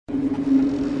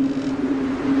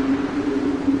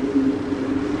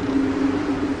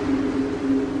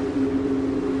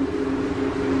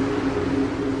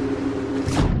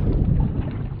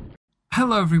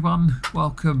Hello everyone,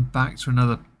 welcome back to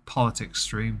another politics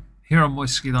stream here on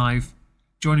Moisky Live.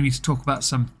 Joining me to talk about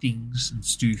some things and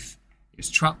stuff is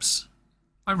Trups.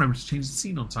 I remember to change the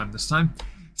scene on time this time.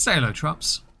 Say hello,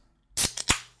 Trups.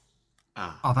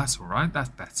 Oh, that's alright, that's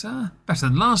better. Better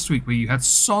than last week where you had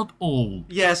sod all.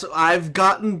 Yes, I've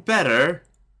gotten better.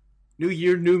 New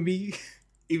year, new me.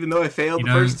 Even though I failed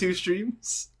the first two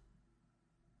streams.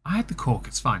 I had the cork,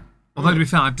 it's fine. Although, to be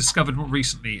fair, I've discovered more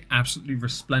recently absolutely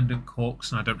resplendent corks,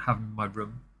 and I don't have them in my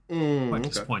room. Quite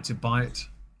disappointed by it.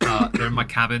 They're in my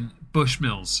cabin.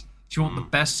 Bushmills. If you want the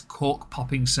best cork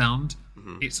popping sound,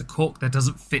 it's a cork that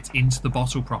doesn't fit into the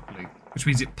bottle properly, which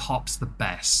means it pops the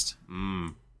best.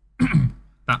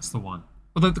 That's the one.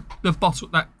 Although the bottle,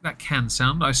 that can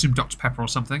sound, I assume Dr. Pepper or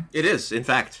something. It is, in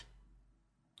fact.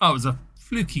 Oh, it was a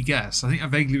fluky guess. I think I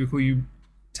vaguely recall you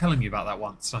telling me about that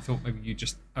once. I thought maybe you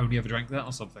just only ever drank that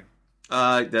or something.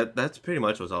 That's pretty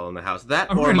much what's all in the house.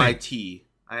 That or really? my tea.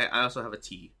 I also have a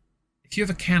tea. If you have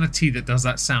a can of tea that does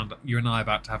that sound, you and I are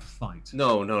about to have a fight.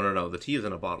 No. The tea is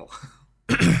in a bottle.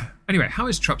 Anyway, how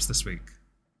is Trups this week?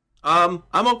 I'm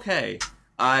okay.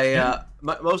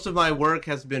 Most of my work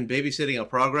has been babysitting a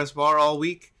progress bar all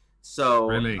week. So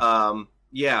really?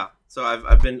 Yeah. So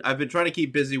I've been trying to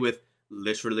keep busy with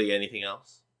literally anything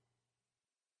else.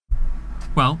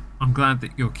 Well, I'm glad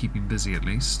that you're keeping busy at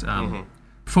least.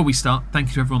 Before we start, thank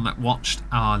you to everyone that watched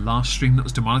our last stream that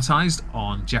was demonetized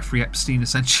on Jeffrey Epstein,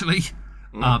 essentially.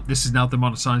 This is now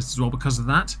demonetized as well because of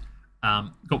that.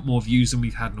 Got more views than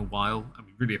we've had in a while, and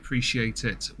we really appreciate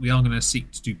it. We are going to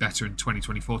seek to do better in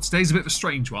 2024. Today's a bit of a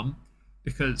strange one,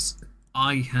 because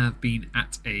I have been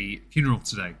at a funeral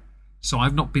today. So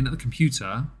I've not been at the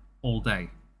computer all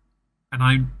day. And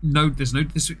I know there's no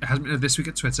this week, it hasn't been this week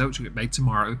at Twitter, which will get made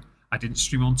tomorrow. I didn't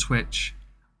stream on Twitch.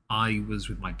 I was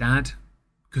with my dad.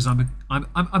 Because I'm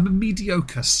a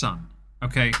mediocre son,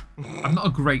 okay? I'm not a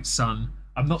great son.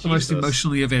 I'm not the most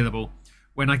emotionally available.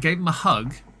 When I gave him a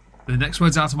hug, the next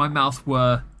words out of my mouth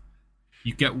were,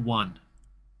 "You get one."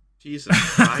 Jesus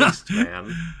Christ,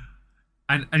 man!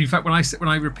 And in fact, when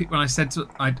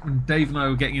Dave and I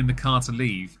were getting in the car to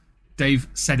leave, Dave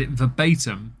said it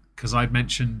verbatim because I'd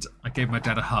mentioned I gave my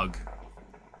dad a hug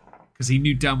because he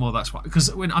knew damn well that's why.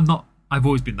 Because when I've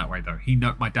always been that way, though.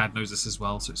 My dad knows this as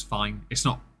well, so it's fine. It's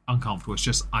not uncomfortable. It's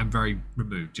just I'm very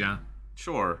removed, yeah?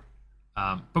 Sure.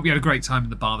 But we had a great time in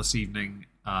the bar this evening.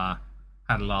 Had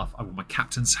a laugh. I wore my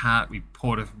captain's hat. We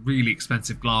poured a really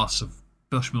expensive glass of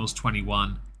Bushmills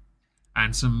 21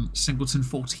 and some Singleton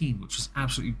 14, which was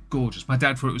absolutely gorgeous. My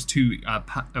dad thought it was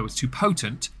too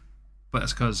potent, but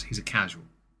that's because he's a casual.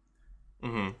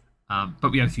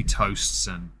 But we had a few toasts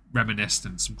and reminisced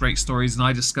and some great stories, and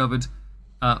I discovered...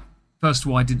 First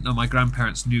of all, I didn't know my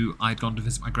grandparents knew I'd gone to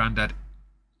visit my granddad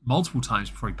multiple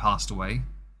times before he passed away.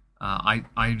 I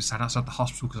sat outside the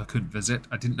hospital because I couldn't visit.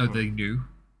 I didn't know they knew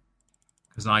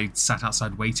because I sat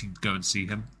outside waiting to go and see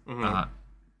him. And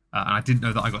I didn't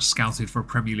know that I got scouted for a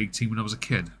Premier League team when I was a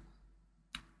kid.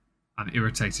 I'm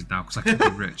irritated now because I could be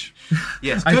rich.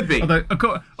 Yes, could be.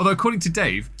 Although according to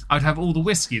Dave, I'd have all the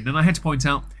whiskey, and then I had to point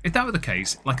out, if that were the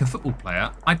case, like a football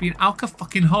player, I'd be an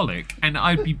alcoholic and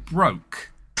I'd be broke.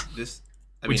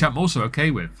 Which I'm also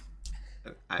okay with.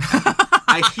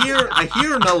 I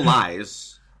hear no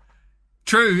lies.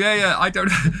 True, yeah. I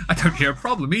don't hear a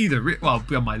problem either. Well,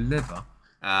 beyond my liver.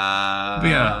 I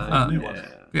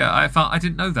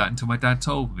didn't know that until my dad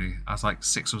told me. I was like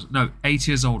 8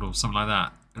 years old or something like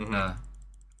that. And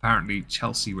apparently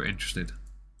Chelsea were interested,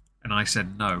 and I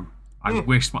said no. I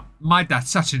wished my dad's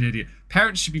such an idiot.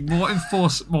 Parents should be more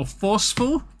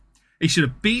forceful. He should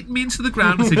have beaten me into the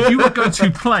ground and said, "You are going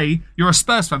to play. You're a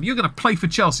Spurs fan. You're going to play for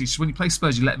Chelsea. So when you play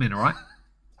Spurs, you let him in, all right?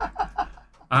 All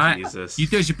right. Jesus. You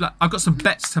do as you play. I've got some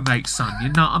bets to make, son. You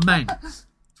know what I mean?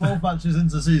 12 matches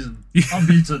into the season,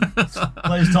 unbeaten.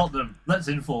 Plays Tottenham. Let's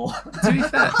in 4. To be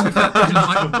fair,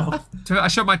 I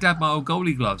showed my dad my old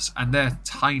goalie gloves, and they're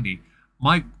tiny.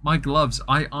 My gloves.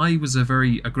 I was a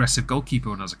very aggressive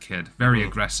goalkeeper when I was a kid. Very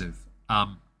aggressive.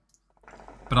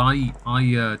 But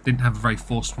I didn't have a very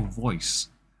forceful voice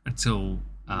until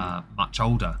much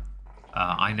older.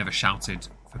 I never shouted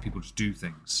for people to do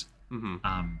things.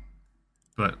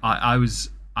 But I was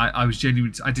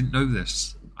genuinely... I didn't know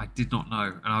this. I did not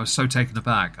know. And I was so taken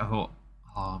aback. I thought,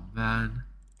 oh, man.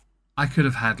 I could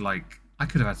have had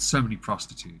so many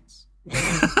prostitutes.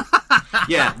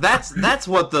 Yeah, that's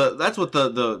what the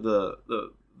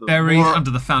buried under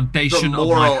the foundation of my home.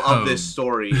 The moral of this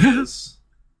story is...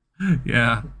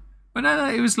 Yeah. But no,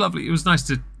 it was lovely. It was nice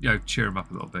to, cheer him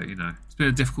up a little bit, It's been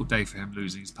a difficult day for him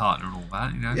losing his partner and all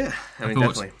that, Yeah, I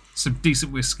thought definitely. some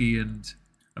decent whiskey and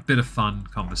a bit of fun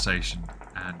conversation,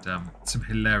 and some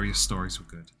hilarious stories were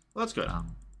good. Well, that's good.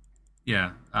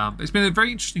 It's been a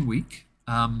very interesting week,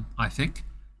 I think,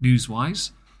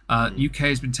 news-wise. UK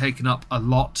has been taken up a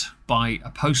lot by a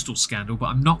postal scandal, but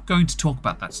I'm not going to talk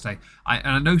about that today.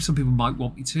 I know some people might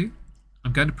want me to.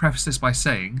 I'm going to preface this by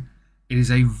saying it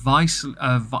is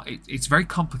it's very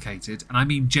complicated, and I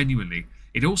mean genuinely.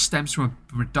 It all stems from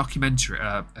a documentary,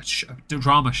 a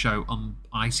drama show on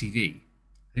ITV.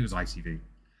 I think it was ITV.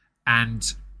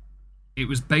 And it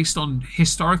was based on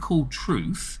historical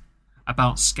truth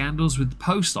about scandals with the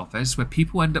post office where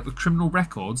people end up with criminal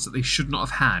records that they should not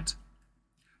have had.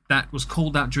 That was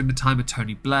called out during the time of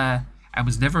Tony Blair and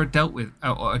was never dealt with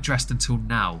or addressed until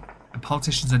now. And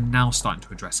politicians are now starting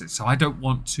to address it. So I don't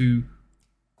want to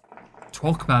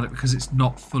talk about it because it's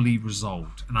not fully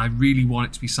resolved. And I really want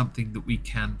it to be something that we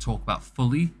can talk about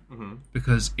fully,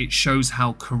 because it shows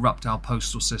how corrupt our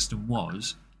postal system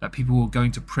was, that people were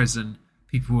going to prison,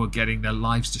 people were getting their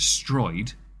lives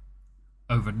destroyed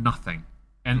over nothing.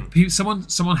 And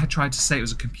someone had tried to say it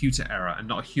was a computer error and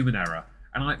not a human error.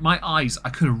 And my eyes, I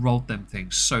could have rolled them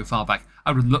things so far back.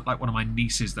 I would look like one of my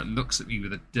nieces that looks at me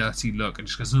with a dirty look and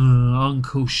just goes,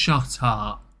 "Uncle, shut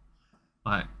up."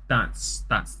 Like, that's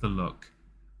the look.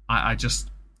 I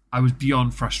was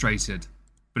beyond frustrated.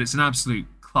 But it's an absolute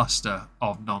cluster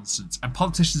of nonsense. And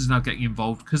politicians are now getting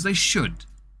involved because they should.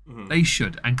 They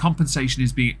should. And compensation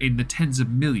is being in the tens of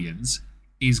millions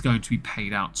is going to be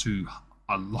paid out to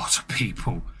a lot of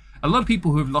people. A lot of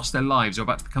people who have lost their lives are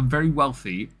about to become very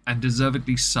wealthy, and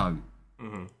deservedly so.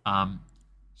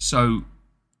 So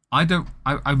I'm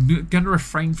going to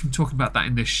refrain from talking about that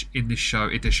in this show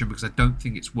edition because I don't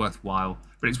think it's worthwhile.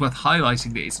 But it's worth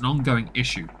highlighting that it's an ongoing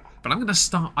issue. But I'm going to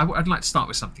start. I'd like to start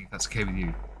with something, if that's okay with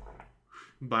you.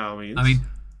 By all means. I mean,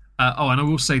 and I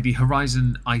will say the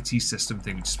Horizon IT system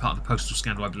thing, which is part of the postal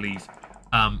scandal, I believe,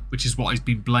 which is what has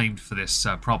been blamed for this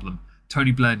problem.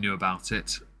 Tony Blair knew about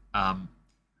it.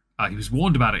 He was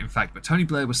warned about it, in fact, but Tony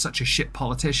Blair was such a shit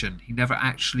politician, he never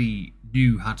actually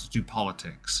knew how to do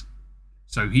politics.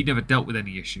 So he never dealt with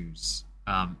any issues.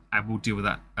 And we'll deal with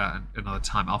that another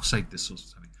time. I'll save this sort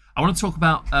of time. I want to talk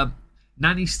about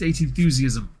nanny state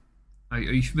enthusiasm. Are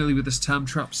you familiar with this term,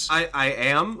 Trups? I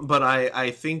am, but I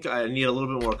think I need a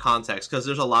little bit more context because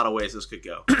there's a lot of ways this could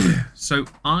go. So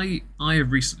I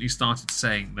have recently started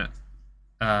saying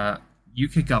that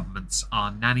UK governments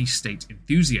are nanny state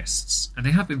enthusiasts, and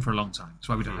they have been for a long time. That's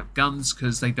why we don't have guns,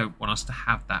 because they don't want us to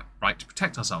have that right to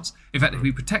protect ourselves. In fact, if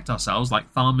we protect ourselves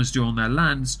like farmers do on their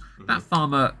lands, that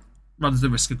farmer runs the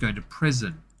risk of going to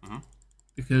prison.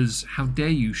 Because how dare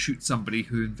you shoot somebody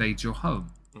who invades your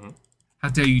home? How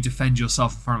dare you defend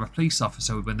yourself in front of a police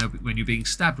officer when you're being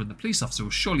stabbed, when the police officer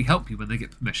will surely help you when they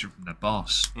get permission from their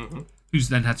boss, who's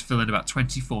then had to fill in about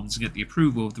 20 forms and get the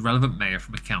approval of the relevant mayor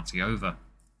from a county over.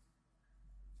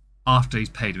 After he's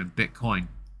paid him in Bitcoin,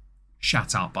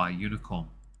 shat out by a unicorn.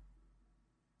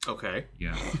 Okay.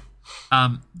 Yeah.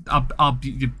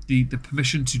 The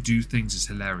permission to do things is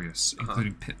hilarious,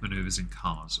 including pit maneuvers in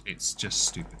cars. It's just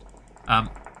stupid.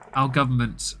 Our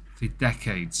government, for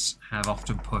decades, have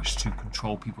often pushed to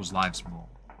control people's lives more,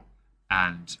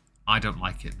 and I don't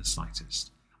like it in the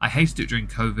slightest. I hated it during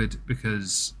COVID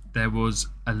because there was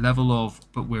a level of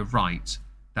 "but we're right"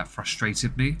 that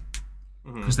frustrated me.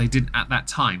 Because they didn't at that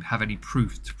time have any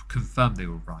proof to confirm they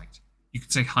were right. You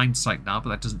could say hindsight now, but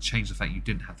that doesn't change the fact you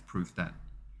didn't have the proof then.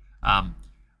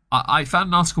 I found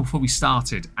an article before we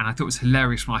started, and I thought it was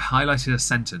hilarious when I highlighted a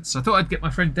sentence. So I thought I'd get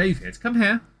my friend Dave here to come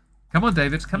here. Come on,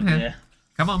 David, come here. Yeah.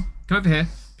 Come on, come over here.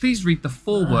 Please read the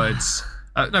 4 words.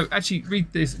 No, actually,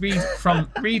 read this. Read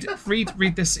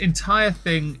this entire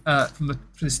thing from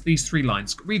these 3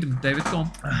 lines. Read them, David. Go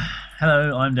on.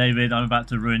 Hello, I'm David. I'm about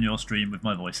to ruin your stream with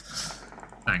my voice.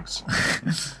 Thanks.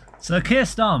 Sir Keir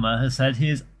Starmer has said he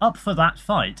is up for that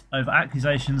fight over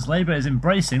accusations Labour is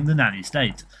embracing the nanny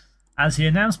state, as he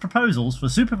announced proposals for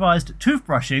supervised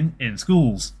toothbrushing in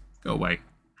schools. Go away.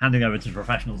 Handing over to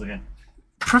professionals again.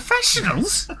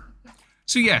 Professionals?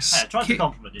 So yes,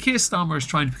 Keir Starmer is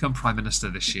trying to become Prime Minister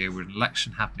this year with an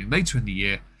election happening later in the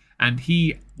year, and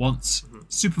he wants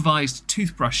supervised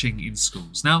toothbrushing in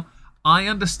schools. Now, I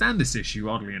understand this issue,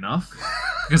 oddly enough,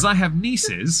 because I have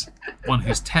nieces, one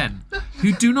who's 10,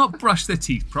 who do not brush their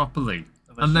teeth properly.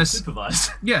 Unless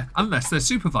supervised. Yeah, unless they're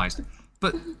supervised.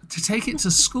 But to take it to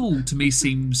school, to me,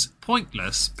 seems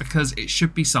pointless, because it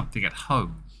should be something at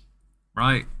home.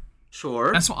 Right?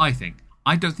 Sure. That's what I think.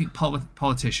 I don't think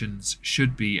politicians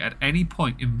should be at any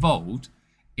point involved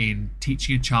in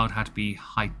teaching a child how to be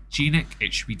hygienic.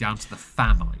 It should be down to the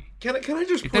family. Can I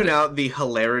just point out the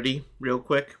hilarity real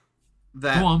quick?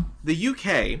 That Go on. the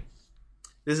UK,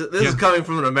 This is coming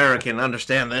from an American.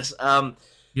 Understand this.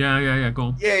 Yeah. Go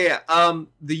on.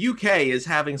 The UK is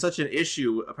having such an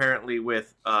issue apparently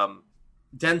with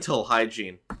dental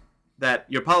hygiene that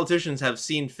your politicians have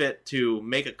seen fit to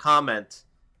make a comment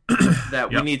that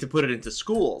we need to put it into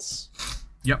schools.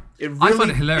 Yep. It really, I find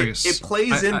it hilarious. It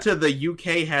plays into the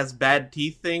UK has bad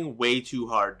teeth thing way too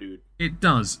hard, dude. It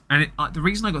does. And the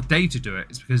reason I got Dave to do it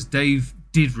is because Dave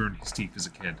did ruin his teeth as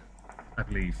a kid, I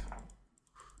believe.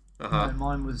 No,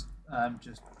 mine was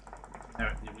just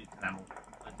generically re-enameled.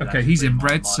 Okay, he's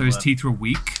inbred, so his teeth were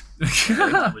weak. They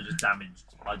were just damaged.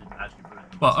 I didn't actually ruin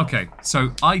them. Well, okay,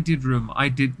 so I didn't ruin my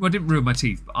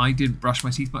teeth, but I didn't brush my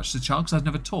teeth much as a child because I was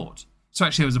never taught. So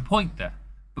actually, there was a point there.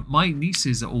 But my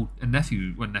nieces are all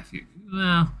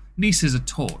nieces are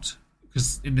taught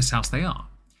because in this house they are.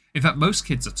 In fact, most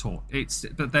kids are taught.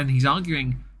 But then he's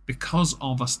arguing because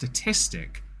of a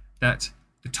statistic that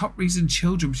the top reason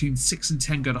children between 6 and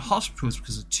 10 go to hospital is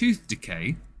because of tooth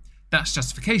decay. That's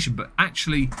justification, but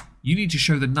actually you need to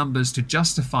show the numbers to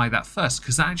justify that first,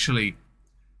 because actually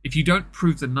if you don't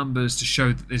prove the numbers to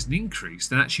show that there's an increase,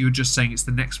 then actually you're just saying it's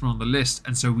the next one on the list,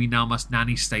 and so we now must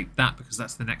nanny state that because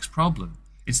that's the next problem.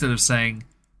 Instead of saying,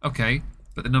 okay,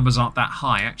 but the numbers aren't that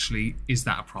high, actually, is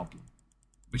that a problem?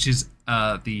 Which is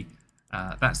that's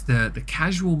the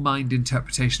casual mind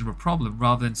interpretation of a problem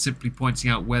rather than simply pointing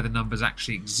out where the numbers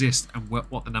actually exist and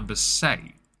what the numbers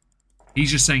say. He's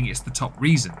just saying it's the top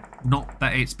reason, not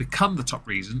that it's become the top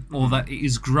reason or that it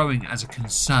is growing as a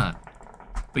concern.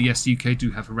 But yes, the UK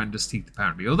do have horrendous teeth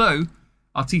apparently, although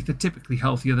our teeth are typically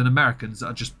healthier than Americans that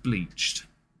are just bleached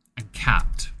and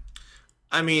capped.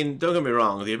 I mean, don't get me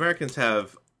wrong, the Americans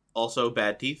have also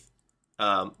bad teeth,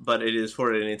 but it is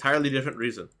for an entirely different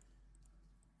reason.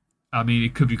 I mean,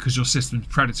 it could be because your system's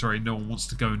predatory and no one wants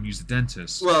to go and use the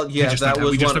dentist. Well, yeah,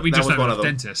 we just don't have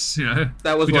dentists, you know.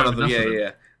 That was one of them,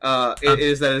 yeah. It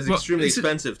is that it's extremely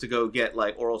expensive to go get,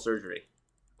 like, oral surgery.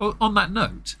 Well, on that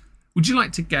note, would you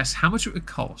like to guess how much it would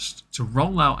cost to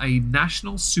roll out a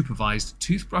national supervised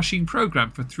toothbrushing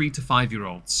program for 3 to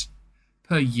 5-year-olds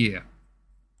per year?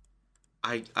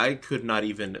 I could not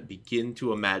even begin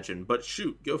to imagine, but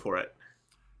shoot, go for it.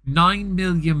 £9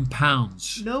 million.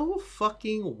 No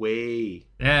fucking way.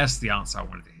 That's the answer I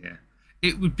wanted to hear.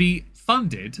 It would be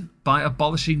funded by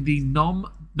abolishing the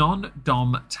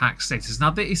non-dom tax status.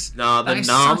 Now,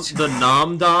 the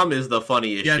nom-dom is the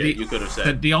funniest shit you could have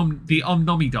said. The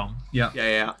omnomidom.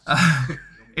 Yeah.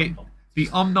 The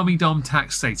omnomidom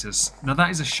tax status. Now,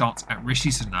 that is a shot at Rishi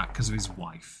Sunak because of his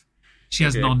wife. She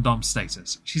has non-dom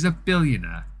status. She's a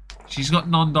billionaire. She's got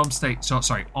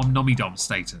omnomidom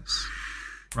status.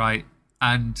 Right?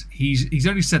 And he's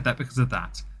only said that because of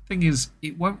that. Thing is,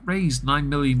 it won't raise $9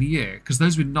 million a year because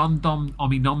those with non-dom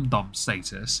omnomdom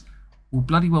status will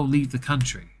bloody well leave the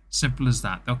country. Simple as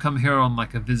that. They'll come here on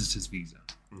like a visitor's visa.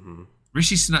 Mm-hmm.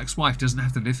 Rishi Sunak's wife doesn't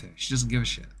have to live here. She doesn't give a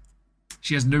shit.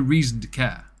 She has no reason to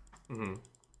care. Mm-hmm.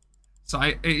 So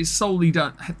it's solely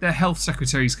done. Their health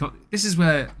secretaries. This is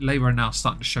where Labour are now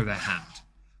starting to show their hand.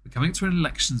 We're coming to an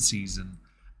election season,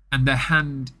 and their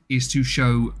hand is to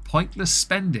show pointless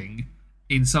spending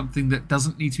in something that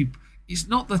doesn't need to be. It's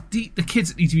not the kids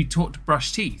that need to be taught to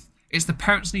brush teeth. It's the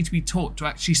parents need to be taught to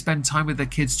actually spend time with their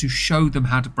kids to show them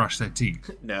how to brush their teeth.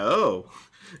 No.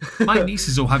 My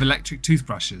nieces all have electric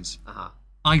toothbrushes. Uh-huh.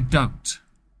 I don't.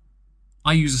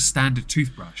 I use a standard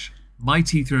toothbrush. My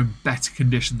teeth are in better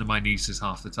condition than my nieces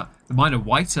half the time. Mine are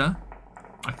whiter,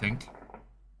 I think.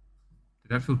 They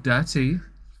don't feel dirty.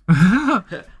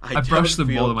 I brush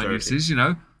them more than my nieces, you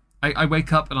know. I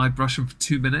wake up and I brush them for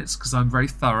 2 minutes because I'm very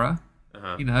thorough.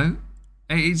 Uh-huh. You know.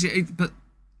 But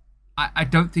I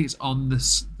don't think it's on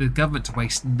the government to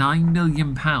waste £9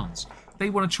 million. They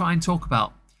want to try and talk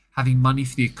about having money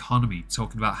for the economy,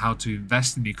 talking about how to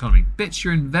invest in the economy. Bitch,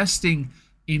 you're investing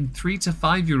in 3 to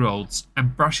 5-year-olds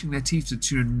and brushing their teeth to the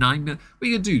tune of $9 million. What are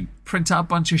you going to do? Print out a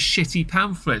bunch of shitty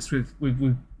pamphlets with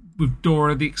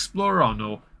Dora the Explorer on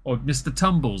or Mr.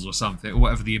 Tumbles or something, or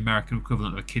whatever the American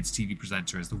equivalent of a kids' TV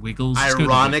presenter is. The Wiggles.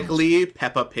 Ironically,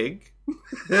 Peppa Pig.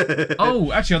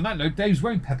 Oh, actually, on that note, Dave's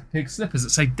wearing Peppa Pig slippers that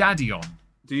say Daddy on.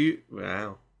 Do you?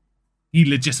 Wow. He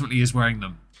legitimately is wearing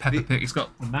them. Peppa Pig. It's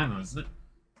got the man on, isn't it?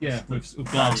 Yeah, with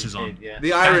glasses on. Yeah.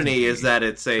 The irony is that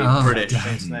it's a British.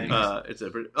 It's a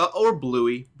British, or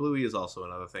Bluey. Bluey is also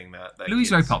another thing that Bluey's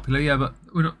very popular. Yeah, but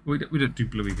we don't do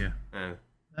Bluey here.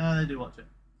 No, they do watch it.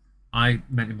 I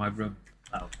meant in my room.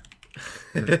 Oh.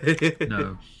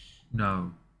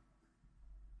 No.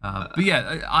 But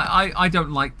yeah, I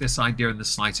don't like this idea in the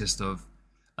slightest of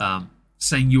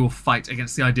saying you'll fight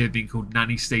against the idea of being called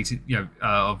nanny state,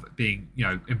 of being,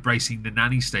 embracing the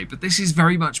nanny state. But this is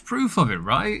very much proof of it,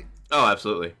 right? Oh,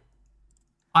 absolutely.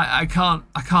 I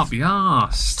can't be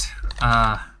asked.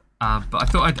 But I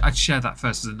thought I'd share that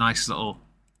first as a nice little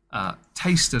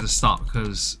taster to start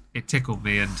because it tickled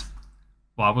me, and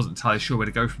well, I wasn't entirely sure where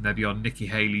to go from there beyond Nikki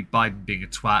Haley, Biden being a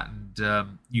twat,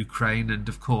 and Ukraine, and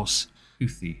of course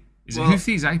Houthi. Is it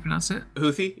Houthi? Is that how you pronounce it?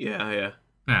 Houthi? Yeah.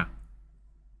 Yeah.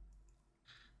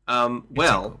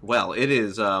 Well, it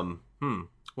is.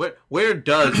 Where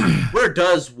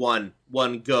does one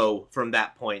go from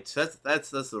that point? That's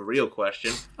the real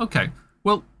question. Okay.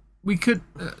 Well, we could.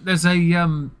 There's a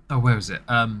where was it?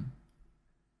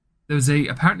 There was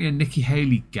apparently a Nikki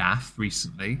Haley gaffe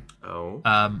recently. Oh.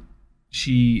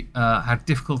 She had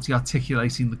difficulty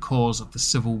articulating the cause of the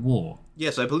Civil War.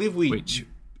 Yes, I believe we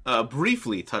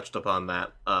briefly touched upon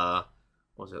that.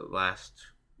 Was it last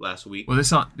week? Well,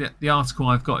 the article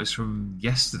I've got is from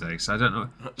yesterday, so I don't know.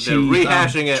 They're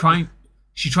rehashing it.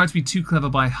 She tried to be too clever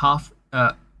by half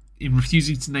in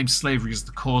refusing to name slavery as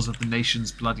the cause of the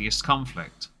nation's bloodiest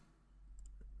conflict.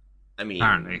 I mean,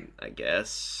 apparently, I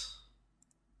guess.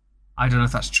 I don't know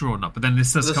if that's true or not, but then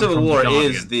this does the come Civil from War The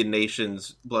Guardian. is the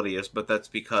nation's bloodiest, but that's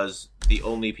because the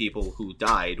only people who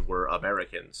died were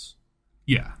Americans.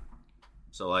 Yeah.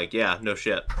 So, no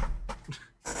shit.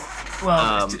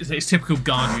 Well, it's typical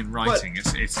Guardian writing.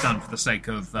 It's done for the sake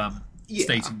of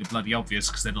stating the bloody obvious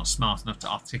because they're not smart enough to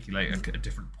articulate a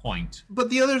different point. But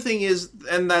the other thing is,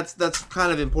 and that's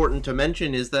kind of important to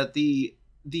mention, is that the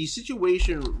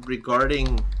situation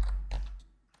regarding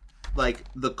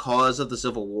the cause of the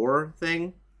Civil War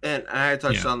thing, and I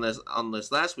touched on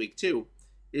this last week too,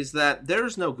 is that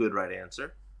there's no good right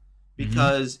answer.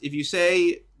 Because if you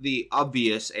say the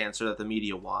obvious answer that the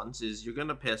media wants is you're going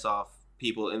to piss off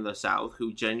people in the South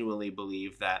who genuinely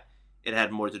believe that it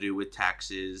had more to do with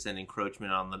taxes and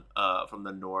encroachment on the from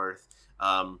the North,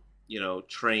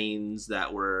 trains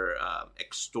that were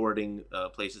extorting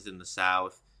places in the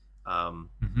South. I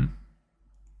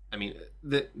mean,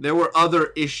 there were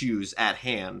other issues at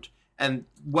hand, and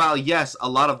while yes, a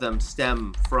lot of them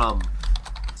stem from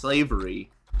slavery,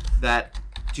 that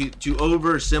to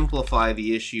oversimplify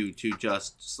the issue to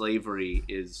just slavery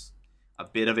is a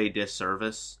bit of a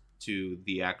disservice to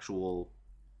the actual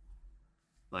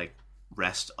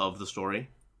rest of the story.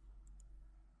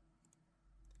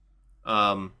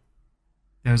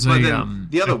 There's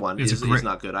the other one is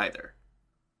not good either.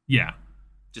 Yeah.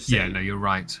 Just saying. Yeah, no, you're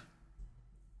right.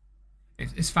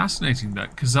 It's fascinating that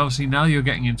because obviously now you're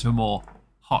getting into more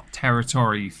hot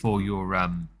territory for your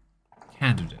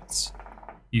candidates.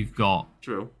 You've got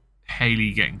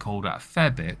Haley getting called out a fair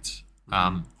bit.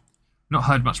 Not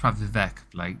heard much about Vivek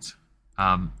of late.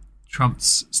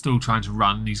 Trump's still trying to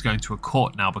run. He's going to a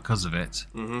court now because of it,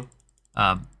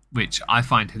 which I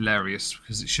find hilarious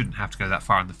because it shouldn't have to go that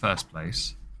far in the first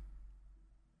place.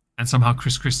 And somehow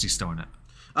Chris Christie's still in it.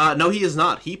 No, he is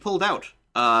not. He pulled out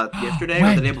yesterday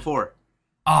or the day before.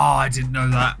 Oh, I didn't know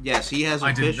that. Yes, he has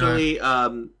officially.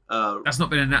 That's not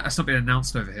been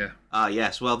announced over here.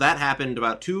 Yes, well, that happened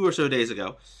about 2 or so days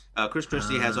ago. Chris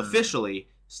Christie has officially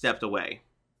stepped away.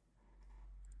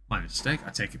 My mistake. I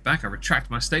take it back. I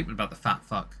retract my statement about the fat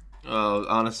fuck. Oh,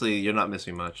 honestly, you're not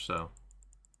missing much. So.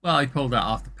 Well, he pulled out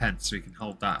after Pence, so he can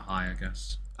hold that high, I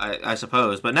guess. I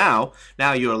suppose, but now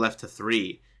you are left to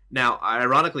 3. Now,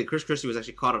 ironically, Chris Christie was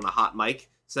actually caught on a hot mic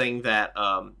saying that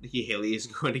Nikki Haley is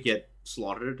going to get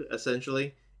slaughtered,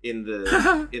 essentially, in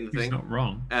the thing. He's not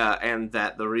wrong. And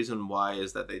that the reason why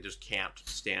is that they just can't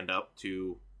stand up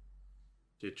to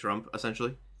Trump,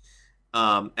 essentially.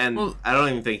 I don't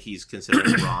even think he's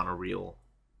considering Ron a real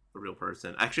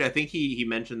person. Actually, I think he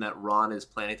mentioned that Ron is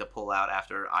planning to pull out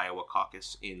after Iowa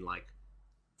caucus in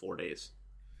 4 days.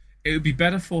 It would be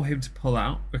better for him to pull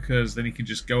out because then he can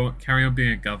just carry on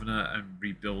being a governor and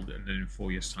rebuild it, and then in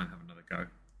 4 years' time have another go.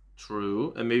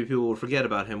 True, and maybe people will forget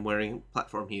about him wearing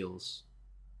platform heels.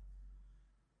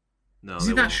 No, is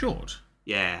he that short?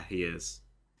 Yeah, he is.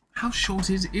 How short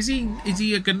is he? Is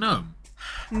he a gnome?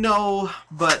 No,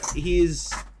 but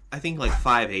he's I think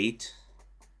 5'8".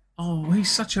 Oh,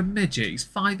 he's such a midget. He's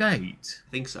 5'8".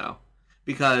 I think so,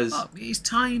 because he's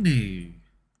tiny.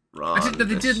 Ron, I didn't know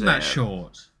they did him that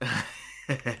short.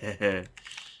 He's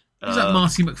like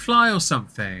Marty McFly or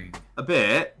something. A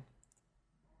bit.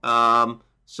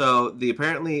 So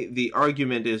apparently the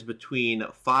argument is between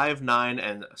 5'9"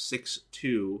 and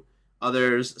 6'2".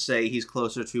 Others say he's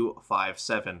closer to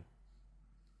 5'7".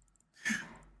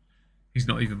 He's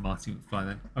not even Marty McFly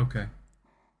then. Okay.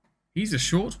 He's a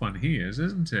short one, he is,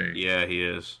 isn't he? Yeah, he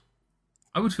is.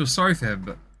 I would feel sorry for him,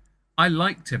 but I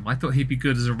liked him. I thought he'd be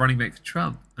good as a running mate for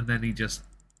Trump, and then he just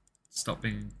stopped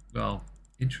being,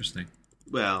 interesting.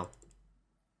 Well,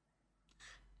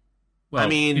 Well, I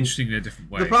mean, interesting in a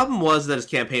different way. The problem was that his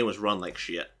campaign was run like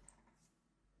shit.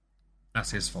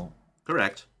 That's his fault.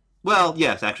 Correct. Well,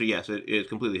 yes, actually, yes, it is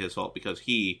completely his fault because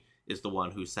he is the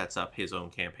one who sets up his own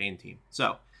campaign team.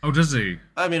 So. Oh, does he?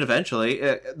 I mean, eventually,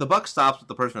 the buck stops with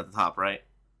the person at the top, right?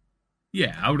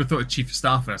 Yeah, I would have thought a chief of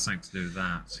staff would have something to do with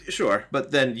that. Sure,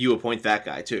 but then you appoint that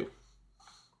guy too.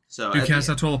 So who cares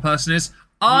how tall a person is?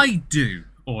 I do,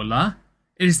 Orla.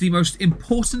 It is the most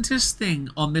importantest thing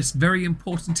on this very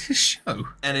importantest show.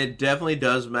 And it definitely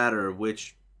does matter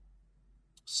which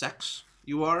sex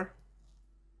you are.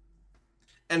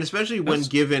 And especially when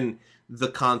given the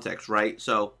context, right?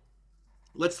 So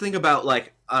let's think about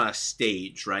like on a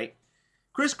stage, right?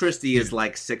 Chris Christie is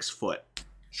like 6 foot.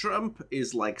 Trump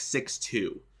is like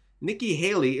 6'2". Nikki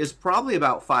Haley is probably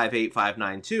about 5'8",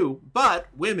 5'9", too, but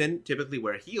women typically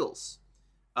wear heels.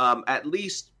 At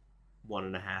least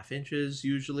 1.5 inches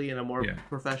usually in a more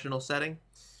professional setting.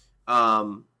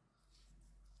 1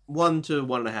 to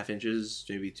 1.5 inches,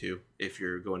 maybe 2 if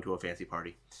you're going to a fancy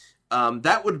party.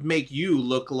 That would make you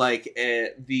look like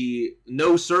the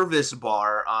no service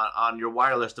bar on your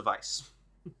wireless device.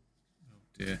 Oh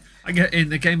dear. I get in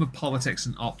the game of politics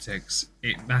and optics,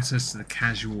 it matters to the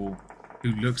casual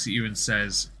who looks at you and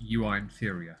says you are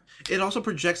inferior. It also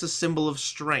projects a symbol of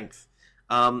strength.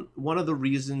 One of the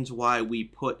reasons why we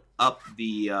put up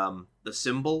the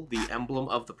symbol, the emblem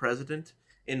of the president,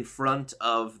 in front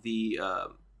of the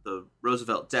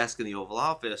Roosevelt desk in the Oval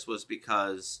Office was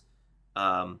because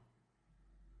FDR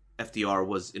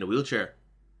was in a wheelchair.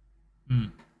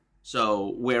 Mm.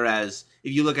 So, whereas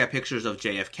if you look at pictures of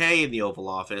JFK in the Oval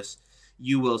Office,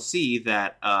 you will see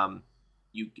that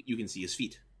you can see his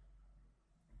feet.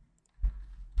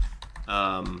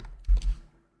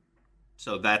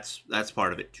 So that's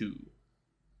part of it too.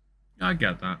 I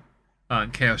get that.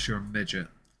 In Chaos, you're a midget.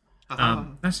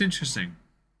 That's interesting.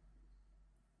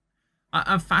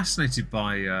 I'm fascinated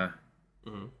by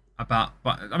about.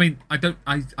 But I mean, I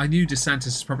knew DeSantis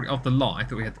is probably of the lot. I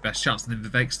thought we had the best chance, and then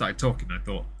Vivek started talking. And I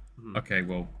thought, okay,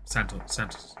 well,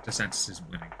 DeSantis isn't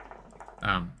winning.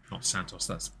 Not Santos.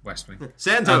 That's West Wing.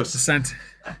 Santos.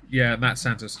 Yeah, Matt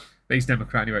Santos. But he's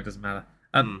Democrat anyway. It doesn't matter.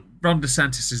 Ron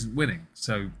DeSantis isn't winning,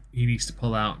 so he needs to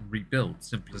pull out and rebuild.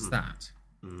 Simple as that.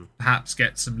 Perhaps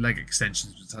get some leg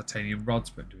extensions with titanium rods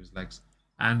put into his legs.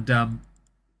 And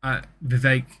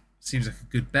Vivek seems like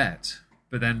a good bet,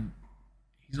 but then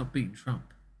he's not beating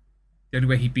Trump. The only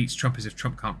way he beats Trump is if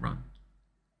Trump can't run.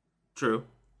 True.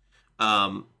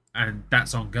 And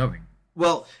that's ongoing.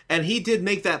 Well, and he did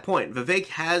make that point. Vivek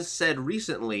has said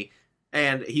recently,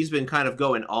 and he's been kind of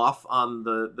going off on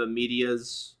the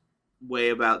media's way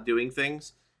about doing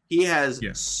things. He has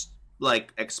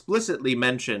explicitly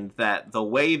mentioned that the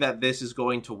way that this is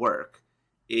going to work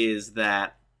is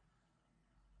that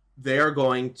they're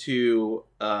going to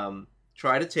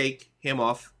try to take him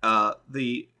off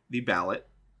the ballot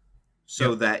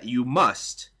so that you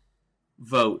must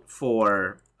vote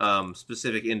for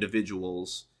specific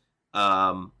individuals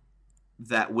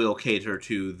that will cater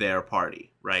to their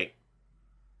party, right?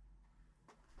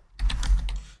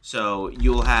 So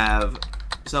you'll have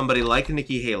somebody like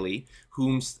Nikki Haley,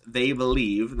 whom they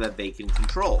believe that they can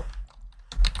control,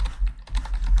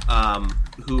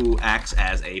 who acts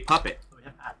as a puppet.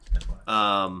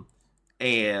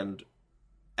 And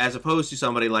as opposed to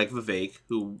somebody like Vivek,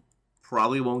 who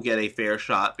probably won't get a fair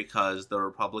shot because the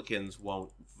Republicans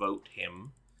won't vote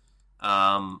him.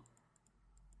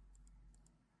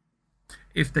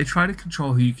 If they try to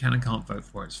control who you can and can't vote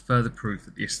for, it's further proof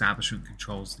that the establishment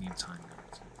controls the entire narrative.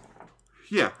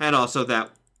 Yeah, and also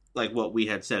that, like what we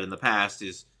had said in the past,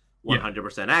 is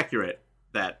 100% accurate.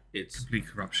 That it's complete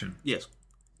corruption. Yes,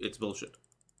 it's bullshit.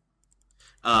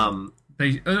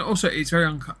 Also, it's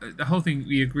very the whole thing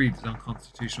we agreed is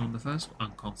unconstitutional in the first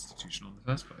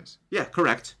place. Yeah,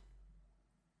 correct.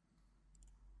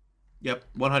 Yep,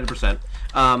 100%.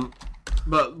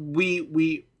 But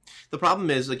we the problem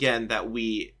is again that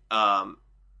we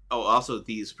also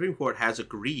the Supreme Court has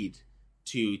agreed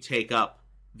to take up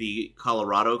the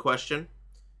Colorado question,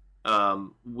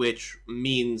 which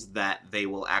means that they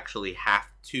will actually have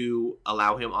to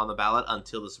allow him on the ballot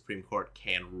until the Supreme Court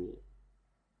can rule.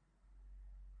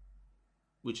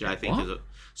 Which I think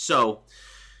so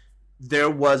there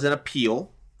was an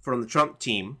appeal from the Trump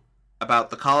team about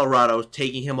the Colorado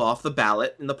taking him off the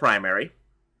ballot in the primary.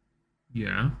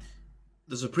 Yeah.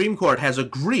 The Supreme Court has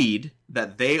agreed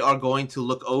that they are going to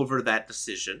look over that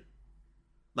decision,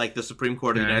 like the Supreme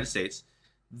Court of the United States.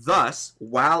 Thus,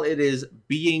 while it is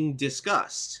being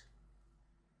discussed,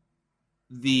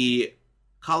 the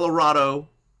Colorado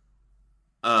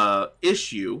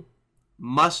issue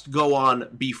must go on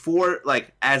before,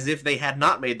 like, as if they had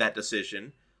not made that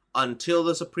decision, until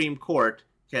the Supreme Court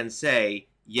can say,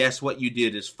 yes, what you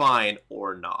did is fine,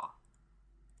 or nah.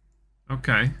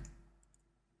 Okay.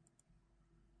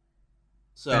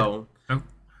 So...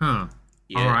 Yeah.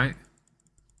 Yeah. Alright.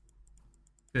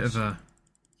 Bit of a...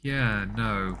 Yeah,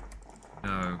 no.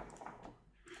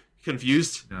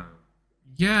 Confused? No.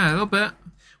 Yeah, a little bit.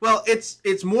 Well,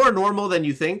 it's more normal than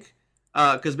you think,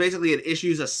 because basically it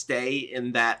issues a stay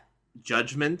in that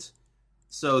judgment,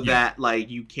 so that, like,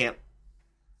 you can't,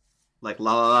 like,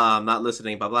 la la la, I'm not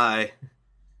listening, bye bye.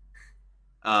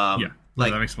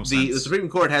 Like, that makes more the sense. Supreme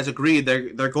Court has agreed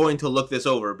they're going to look this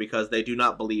over because they do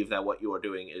not believe that what you are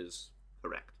doing is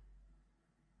correct.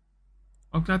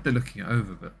 I'm glad they're looking it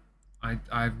over, but I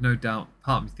have no doubt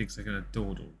part of me thinks they're going to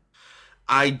dawdle.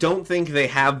 I don't think they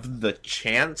have the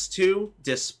chance to,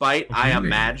 despite I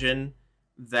imagine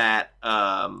that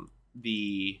that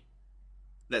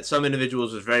some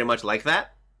individuals is very much like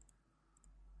that.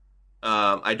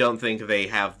 I don't think they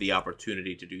have the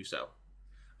opportunity to do so.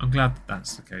 I'm glad that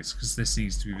that's the case, because this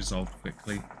needs to be resolved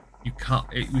quickly. You can't.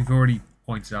 We've already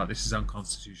pointed out this is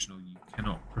unconstitutional. You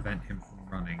cannot prevent him from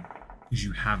running because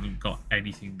you haven't got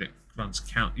anything that runs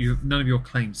count. None of your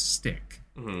claims stick.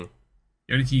 Mm-hmm.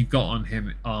 The only thing you've got on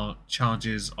him are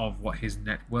charges of what his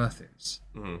net worth is,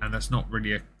 and that's not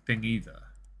really a thing either.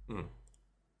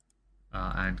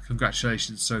 And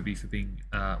congratulations, Sobi, for being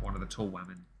one of the tall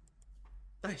women.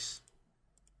 Nice.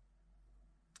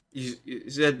 You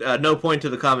said no point to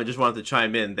the comment, just wanted to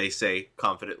chime in, they say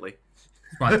confidently.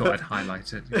 Well, I thought I'd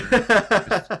highlight it.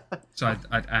 So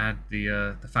I'd add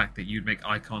the fact that you'd make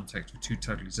eye contact for two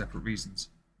totally separate reasons.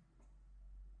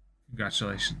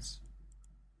 Congratulations.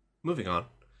 Moving on.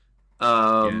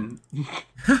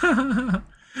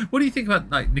 What do you think about,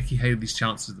 like, Nikki Haley's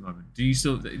chances at the moment? Do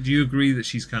you agree that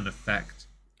she's kind of fecked?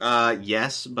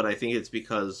 Yes, but I think it's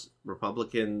because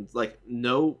Republicans, like,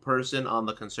 no person on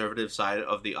the conservative side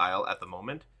of the aisle at the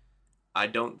moment, I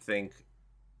don't think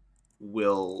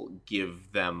will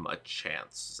give them a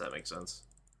chance. Does that make sense?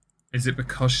 Is it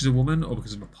because she's a woman or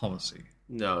because of a policy?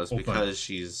 No, it's because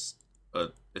she's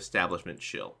an establishment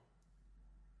shill.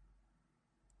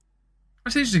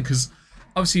 That's interesting, because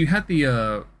obviously you had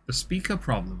the speaker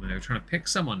problem when they were trying to pick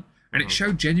someone, and it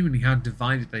showed genuinely how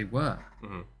divided they were.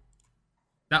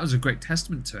 That was a great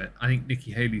testament to it. I think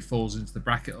Nikki Haley falls into the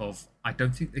bracket of, I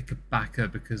don't think they could back her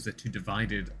because they're too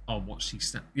divided on what she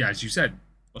as you said,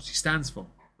 what she stands for.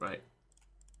 Right.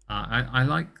 I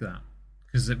like that,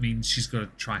 because it means she's got to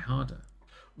try harder.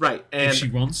 Right, and if she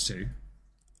wants to.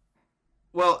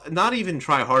 Well, not even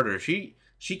try harder. She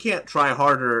can't try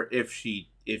harder if she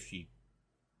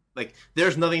like,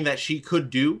 there's nothing that she could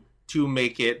do to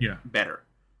make it better.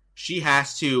 She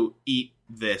has to eat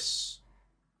this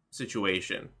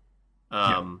situation.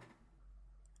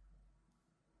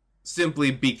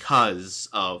 Simply because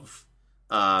of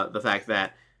the fact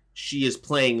that she is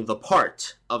playing the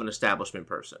part of an establishment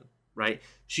person, right?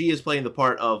 She is playing the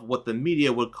part of what the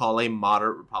media would call a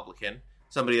moderate Republican,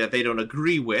 somebody that they don't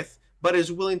agree with, but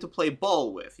is willing to play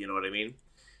ball with, you know what I mean?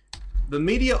 The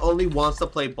media only wants to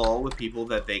play ball with people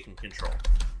that they can control.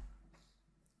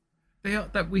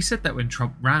 We said that when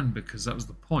Trump ran, because that was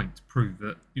the point, to prove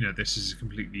that, this is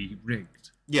completely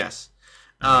rigged. Yes.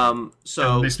 So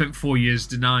and they spent 4 years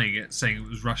denying it, saying it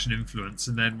was Russian influence,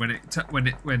 and then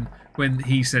when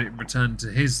he said it returned to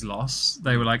his loss,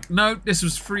 they were like, "No, this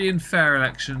was free and fair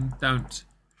election. Don't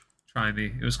try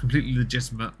me. It was completely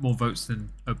legitimate. More votes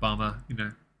than Obama.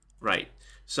 Right.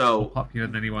 So more popular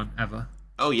than anyone ever."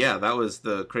 Oh yeah, that was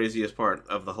the craziest part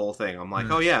of the whole thing. I'm like,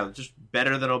 oh yeah, just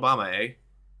better than Obama, eh?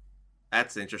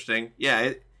 That's interesting.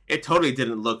 Yeah, it totally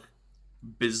didn't look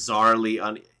bizarrely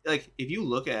like, if you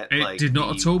look at it did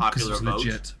not at all, because it was vote,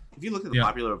 legit. If you look at the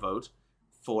popular vote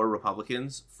for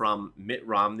Republicans from Mitt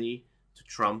Romney to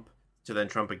Trump to then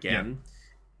Trump again,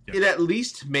 it at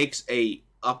least makes a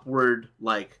upward,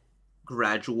 like,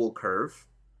 gradual curve,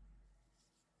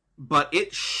 but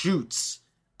it shoots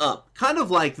up, kind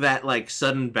of like that, like,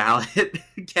 sudden ballot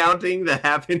counting that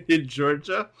happened in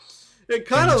Georgia. It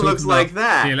kind of looks like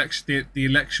that. The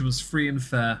election was free and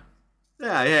fair.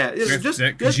 Yeah. Just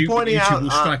pointing YouTube out. Will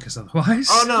strike us otherwise.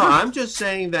 Oh no, I'm just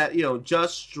saying that,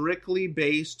 just strictly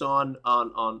based on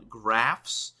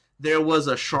graphs, there was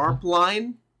a sharp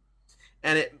line,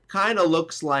 and it kind of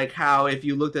looks like how, if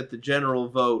you looked at the general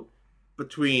vote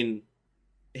between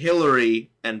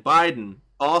Hillary and Biden,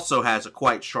 also has a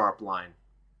quite sharp line.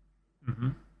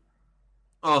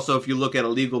 Also, if you look at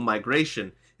illegal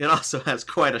migration, it also has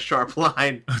quite a sharp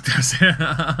line. Oh, does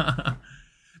it?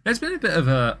 There's been a bit of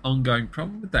an ongoing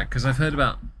problem with that, because I've heard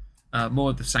about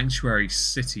more of the sanctuary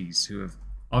cities who have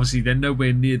obviously they're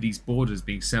nowhere near these borders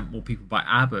being sent more people by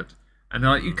Abbott. And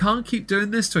they're like, you can't keep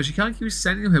doing this to us. You can't keep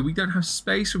sending them here. We don't have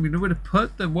space and we know where to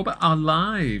put them. What about our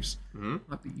lives? Mm-hmm.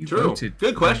 Like, you True. voted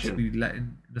Good question. to be let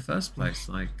in the first place.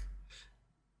 Like,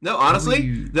 no,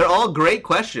 honestly, they're all great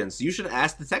questions. You should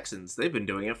ask the Texans. They've been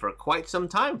doing it for quite some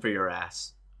time for your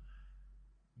ass.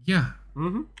 Yeah.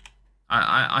 Mm-hmm.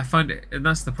 I find it, and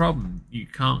that's the problem. You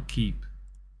can't keep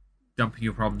dumping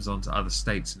your problems onto other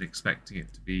states and expecting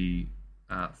it to be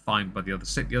fine by the other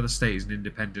state. The other state is an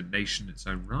independent nation in its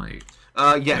own right.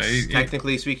 Yes,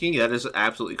 technically speaking, that is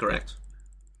absolutely correct.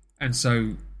 And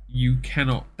so you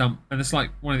cannot dump. And it's like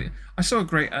I saw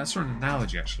an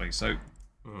analogy actually. So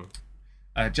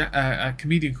a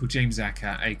comedian called James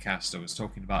Acaster was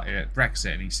talking about it at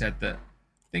Brexit, and he said that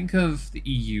think of the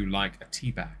EU like a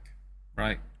tea bag,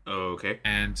 right? Oh, okay.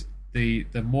 And the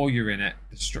more you're in it,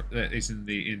 is in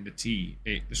the tea,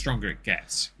 the stronger it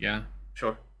gets. Yeah.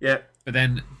 Sure. Yeah. But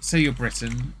then, say you're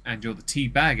Britain and you're the tea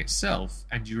bag itself,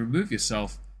 and you remove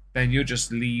yourself, then you're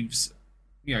just leaves,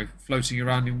 floating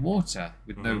around in water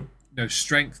with no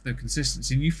strength, no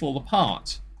consistency, and you fall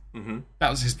apart. Mm-hmm.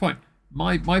 That was his point.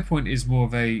 My point is more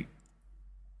of a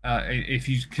if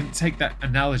you can take that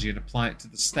analogy and apply it to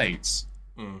the States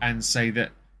and say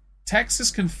that Texas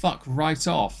can fuck right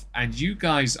off, and you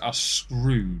guys are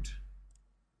screwed.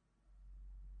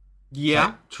 Yeah,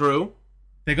 right? True.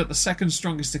 They got the second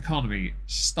strongest economy.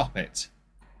 Stop it.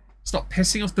 Stop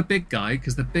pissing off the big guy,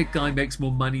 because the big guy makes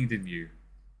more money than you.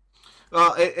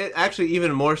 Well, it actually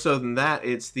even more so than that.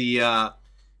 It's the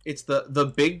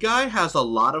big guy has a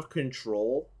lot of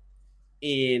control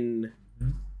in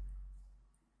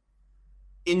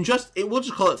we'll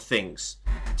just call it things.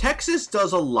 Texas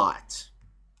does a lot.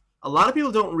 A lot of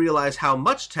people don't realize how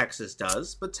much Texas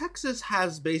does, but Texas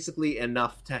has basically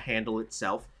enough to handle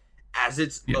itself as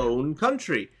its own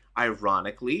country.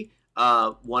 Ironically,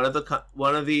 one of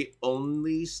the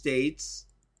only states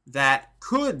that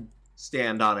could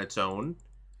stand on its own,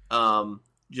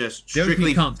 just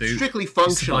strictly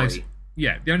functionally.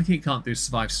 The only thing it can't do is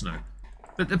survive snow.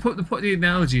 But the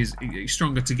analogy is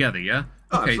stronger together. Yeah.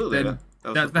 Okay. Then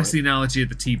that's the analogy of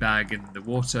the tea bag and the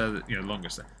water.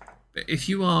 Longest. But if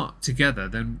you are together,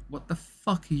 then what the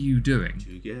fuck are you doing?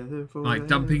 Together forever. Like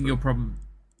dumping your problem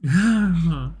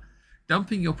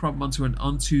onto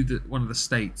one of the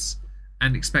states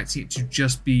and expecting it to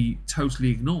just be totally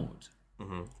ignored.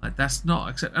 Mm-hmm. Like that's not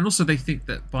accept. And also they think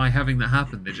that by having that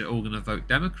happen, they're all going to vote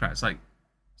Democrats. Like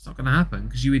it's not going to happen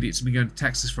because you idiots have been going to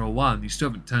Texas for a while and you still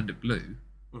haven't turned it blue.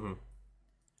 Mm-hmm.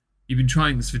 You've been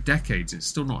trying this for decades. It's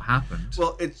still not happened.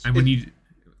 Well, when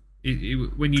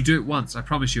you do it once, I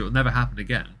promise you, it'll never happen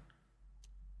again.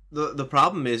 The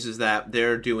problem is that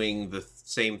they're doing the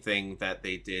same thing that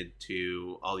they did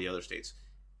to all the other states.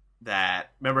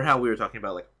 That remember how we were talking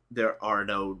about like there are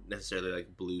no necessarily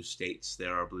like blue states,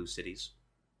 there are blue cities.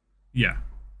 Yeah.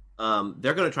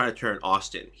 They're going to try to turn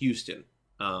Austin, Houston,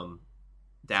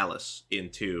 Dallas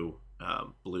into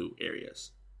blue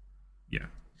areas. Yeah.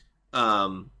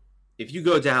 If you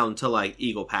go down to like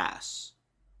Eagle Pass,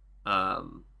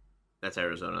 that's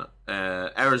Arizona.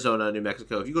 Arizona, New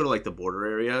Mexico. If you go to like the border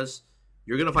areas,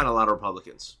 you're going to find a lot of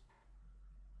Republicans.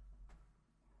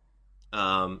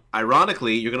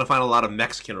 Ironically, you're going to find a lot of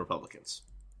Mexican Republicans.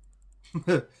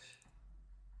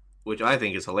 Which I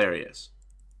think is hilarious.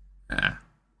 Yeah.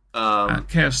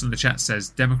 Chaos in the chat says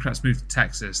Democrats move to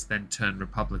Texas, then turn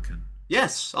Republican.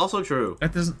 Yes, also true.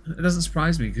 It doesn't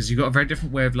surprise me because you've got a very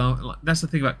different way of life. That's the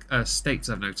thing about states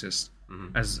I've noticed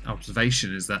as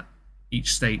observation is that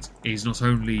each state is not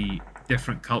only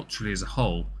different culturally as a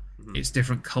whole, it's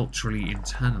different culturally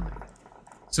internally.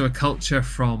 So a culture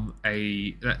from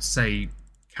let's say,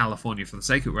 California, for the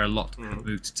sake of it, where a lot have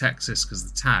moved to Texas because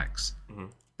of the tax,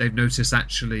 they've noticed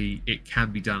actually it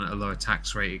can be done at a lower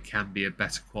tax rate, it can be a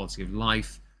better quality of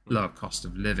life, lower cost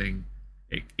of living.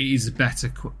 It is better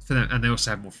for them, and they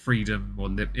also have more freedom,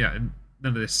 and none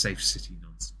of this safe city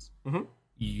nonsense.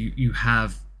 You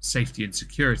have safety and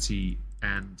security,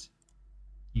 and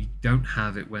you don't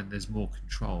have it when there's more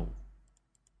control.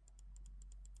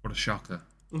 What a shocker.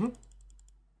 And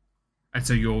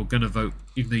so you're going to vote,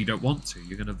 even though you don't want to,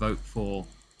 you're going to vote for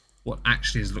what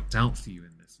actually has looked out for you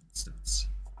in this instance.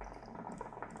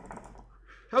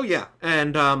 Oh, yeah.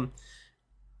 And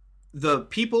the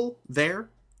people there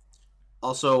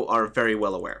also are very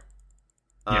well aware.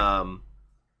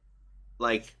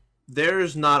 Like,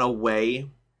 there's not a way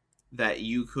that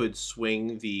you could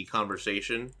swing the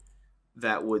conversation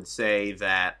that would say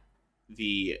that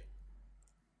the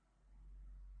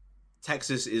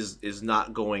Texas is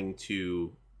not going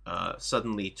to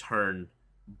suddenly turn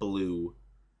blue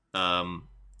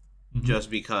just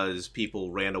because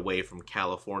people ran away from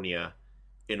California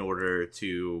in order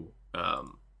to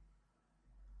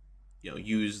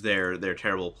use their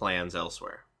terrible plans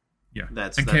elsewhere. Yeah,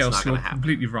 that's Chaos, not going you're to happen.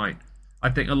 Completely right. I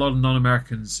think a lot of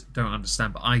non-Americans don't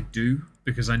understand, but I do,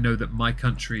 because I know that my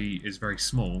country is very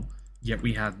small, yet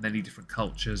we have many different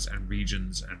cultures and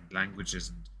regions and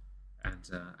languages and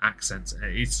accents.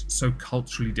 It's so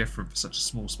culturally different for such a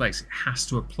small space. It has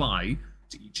to apply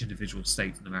to each individual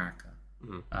state in America.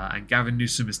 And Gavin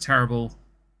Newsom is terrible.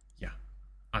 Yeah,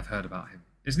 I've heard about him.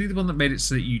 Isn't he the one that made it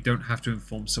so that you don't have to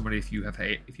inform somebody if you have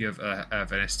an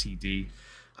STD?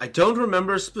 I don't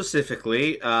remember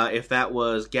specifically if that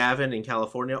was Gavin in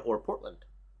California or Portland,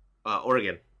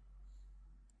 Oregon.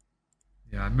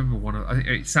 Yeah, I remember one of. I think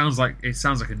it sounds like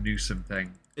a Newsom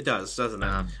thing. It does, doesn't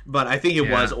it? But I think it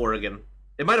was Oregon.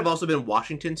 It might have also been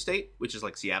Washington State, which is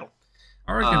like Seattle.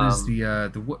 Oregon is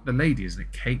the lady, isn't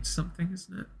it? Kate something,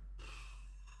 isn't it?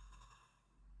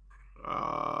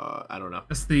 I don't know.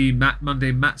 That's the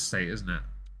Monday Matt State, isn't it?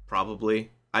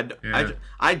 Probably. I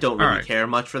don't really care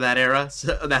much for that era,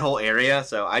 that whole area.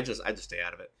 So I just stay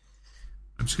out of it.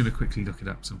 I'm just gonna quickly look it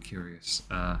up because I'm curious.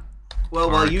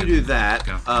 Well, while you do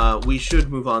that, we should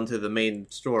move on to the main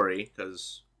story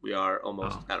because we are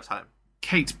almost out of time.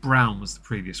 Kate Brown was the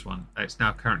previous one. It's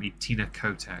now currently Tina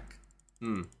Kotek.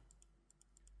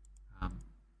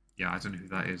 Yeah, I don't know who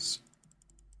that is.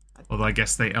 Although I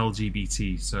guess they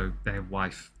LGBT, so they have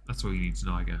wife. That's all you need to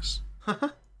know, I guess.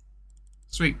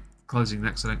 Sweet. Closing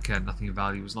next. I don't care. Nothing of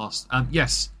value was lost.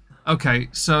 Yes. Okay.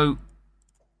 So,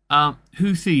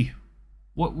 Houthi.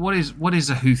 What is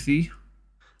a Houthi?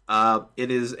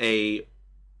 It is a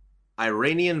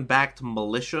Iranian-backed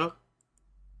militia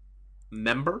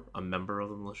member, a member of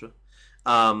the militia,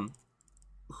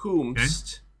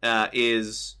 whomst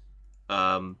is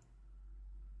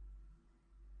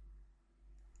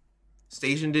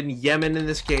stationed in Yemen in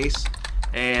this case,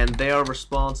 and they are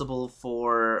responsible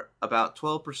for about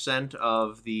 12%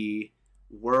 of the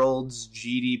world's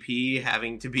GDP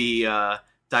having to be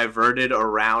diverted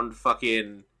around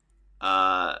fucking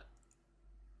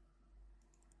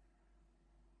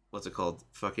what's it called?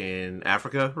 Fucking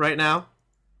Africa right now.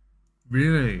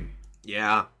 Really?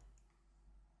 Yeah.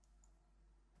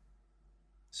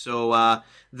 So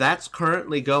that's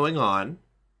currently going on.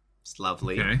 It's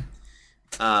lovely. Okay.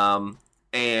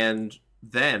 And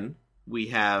then we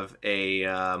have a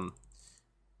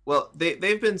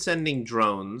they've been sending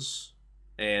drones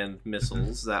and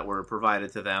missiles that were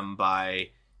provided to them by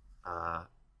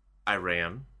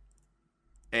Iran,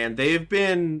 and they've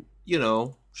been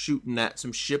shooting at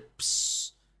some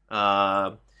ships,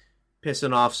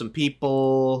 pissing off some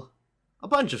people, a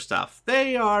bunch of stuff.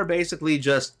 They are basically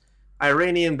just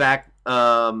Iranian-backed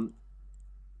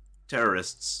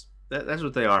terrorists. That's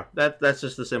what they are. That's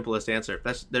just the simplest answer.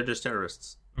 They're just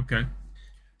terrorists. Okay.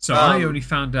 So I only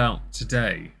found out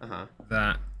today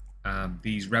that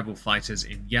these rebel fighters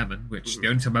in Yemen, which the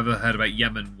only time I've ever heard about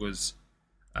Yemen was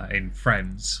in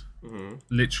Friends.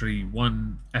 Literally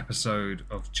one episode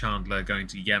of Chandler going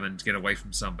to Yemen to get away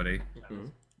from somebody.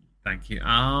 Thank you.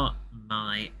 Oh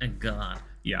my god.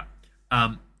 Yeah.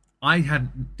 I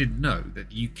didn't know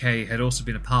that the UK had also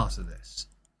been a part of this.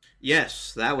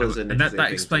 Yes, that was an and interesting that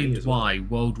thing explains why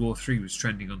World War III was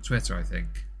trending on Twitter, I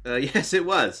think. Yes, it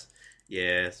was.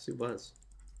 Yes, it was.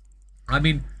 I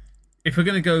mean, if we're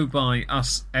going to go by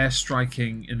us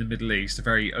airstriking in the Middle East, a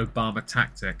very Obama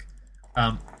tactic,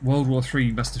 World War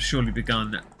III must have surely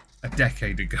begun a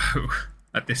decade ago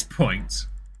at this point.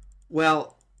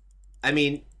 Well, I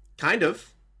mean, kind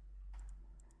of.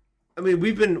 I mean,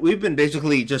 we've been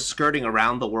basically just skirting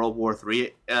around the World War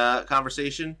III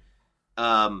conversation.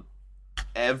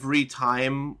 Every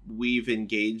time we've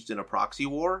engaged in a proxy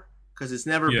war, because it's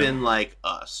never been like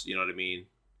us, you know what I mean?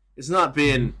 It's not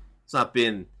been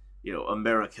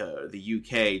America or the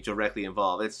UK directly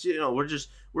involved. It's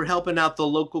we're helping out the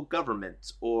local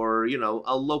government or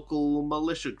a local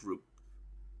militia group.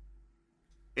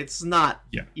 It's not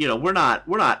we're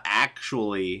not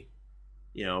actually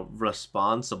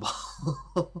responsible.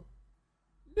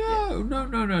 No,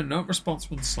 not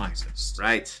responsible in the slightest.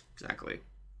 Right, exactly.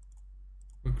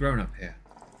 We're grown up here.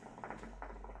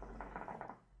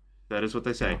 That is what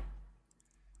they say.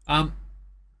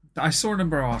 I saw a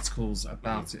number of articles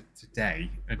about it today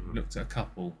and looked at a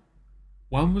couple.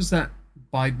 One was that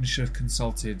Biden should have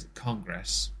consulted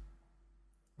Congress,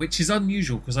 which is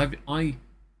unusual because I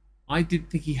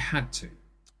didn't think he had to.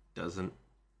 Doesn't.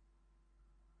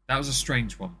 That was a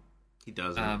strange one. He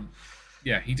doesn't.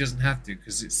 Yeah, he doesn't have to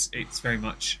because it's very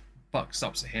much buck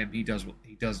stops at him. He does what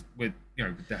he does with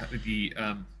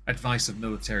the advice of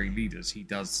military leaders. He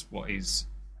does what is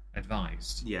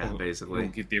advised. Yeah, or basically.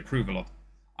 he'll give the approval of.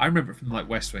 I remember it from like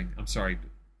West Wing. I'm sorry, but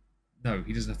no,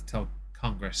 he doesn't have to tell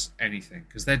Congress anything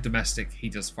because they're domestic. He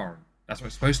does foreign. That's what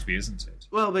it's supposed to be, isn't it?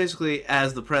 Well, basically,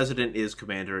 as the president is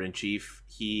commander in chief,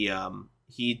 he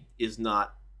does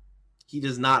not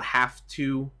have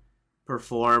to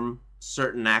perform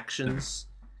certain actions.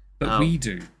 But we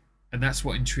do, and that's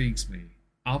what intrigues me.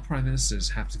 Our prime ministers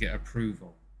have to get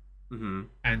approval,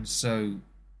 and so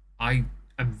I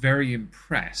am very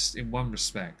impressed in one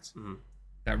respect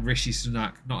that Rishi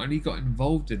Sunak not only got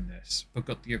involved in this, but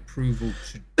got the approval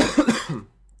to.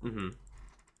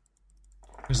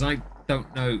 Because I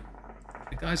don't know,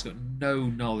 the guy's got no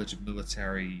knowledge of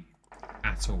military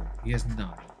at all. He has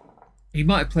none. He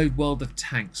might have played World of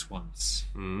Tanks once.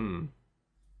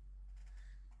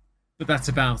 But that's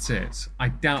about it. I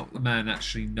doubt the man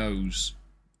actually knows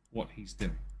what he's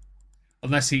doing.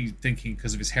 Unless he's thinking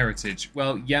because of his heritage.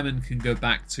 Well, Yemen can go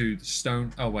back to the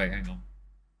stone... Oh, wait, hang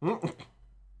on.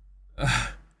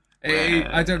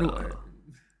 I don't know.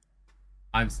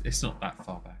 It's not that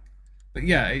far back. But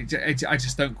yeah, I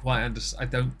just don't quite understand. I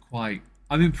don't quite...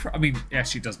 I mean, it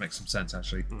actually does make some sense,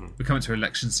 actually. We're coming to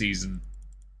election season.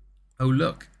 Oh,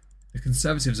 look. The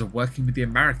Conservatives are working with the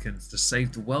Americans to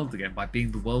save the world again by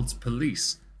being the world's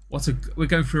police. We're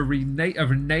going through a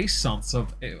renaissance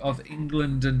of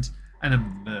England and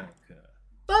America.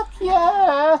 Fuck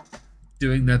yeah!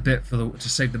 Doing their bit to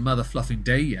save the mother fluffing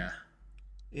day, yeah.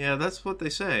 Yeah, that's what they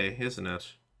say, isn't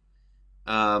it?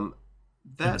 In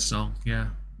the song, yeah.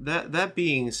 That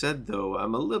being said, though,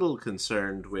 I'm a little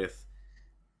concerned with...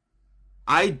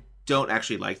 I don't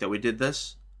actually like that we did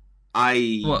this.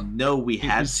 I know we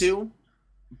had to,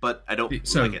 but I don't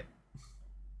like it.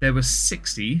 There were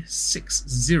 60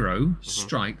 strikes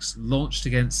launched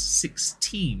against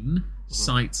 16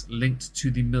 sites linked to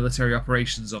the military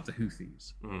operations of the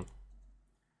Houthis.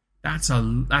 That's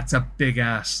a big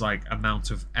ass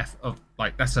amount of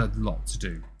that's a lot to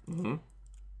do.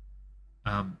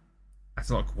 That's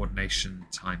a lot of coordination,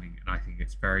 timing, and I think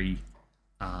it's very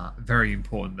very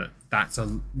important that's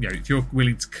if you're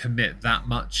willing to commit that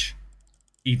much,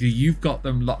 either you've got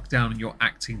them locked down and you're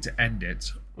acting to end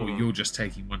it, or you're just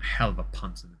taking one hell of a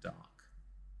punt in the dark.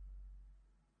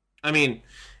 I mean,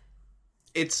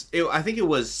 I think it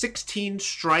was 16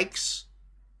 strikes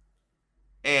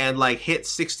and hit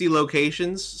 60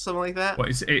 locations, something like that. Well,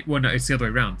 it's the other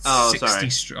way around. Oh,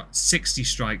 60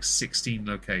 strikes, 16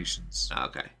 locations.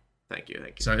 Okay, thank you.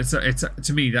 So it's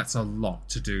to me that's a lot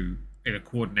to do in a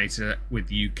coordinator with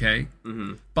the UK.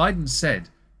 Biden said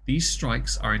these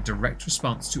strikes are in direct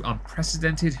response to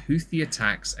unprecedented Houthi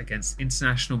attacks against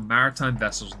international maritime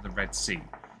vessels in the Red Sea,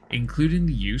 including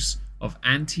the use of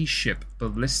anti-ship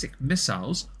ballistic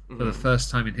missiles for the first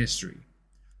time in history.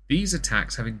 These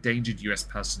attacks have endangered US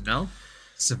personnel,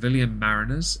 civilian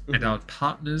mariners, and our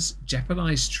partners,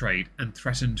 jeopardized trade, and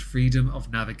threatened freedom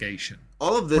of navigation.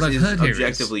 All of this is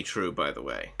objectively true, by the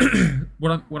way.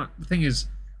 The thing is,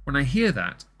 when I hear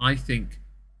that, I think,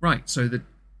 right, so that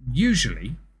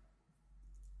usually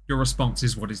your response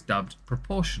is what is dubbed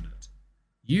proportionate.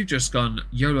 You've just gone,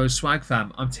 YOLO swag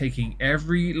fam, I'm taking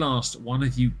every last one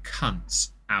of you cunts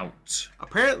out.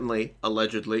 Apparently,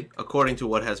 allegedly, according to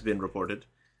what has been reported,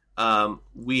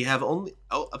 we have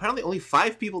apparently only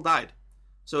 5 people died.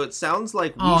 So it sounds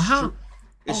like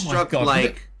it struck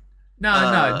like...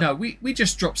 No. We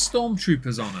just dropped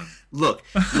stormtroopers on them. Look.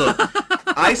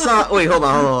 I saw... Wait, hold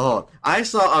on. I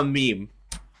saw a meme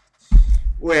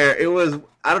where it was...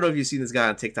 I don't know if you've seen this guy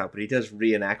on TikTok, but he does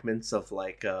reenactments of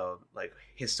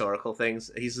historical things.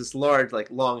 He's this large,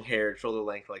 long-haired,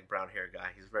 shoulder-length, brown hair guy.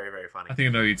 He's very, very funny. I think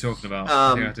I know who you're talking about.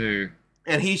 I think I do.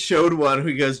 And he showed one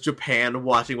who goes, Japan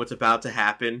watching what's about to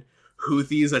happen.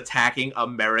 Houthis attacking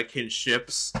American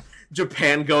ships.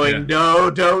 Japan going, no,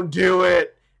 don't do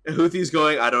it. And Houthis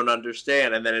going, I don't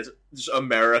understand. And then it's just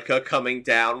America coming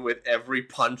down with every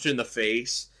punch in the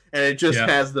face. And it just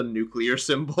has the nuclear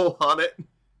symbol on it.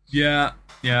 Yeah,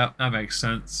 that makes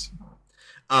sense.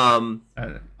 I'm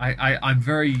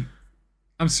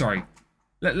sorry.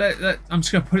 I'm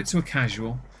just going to put it to a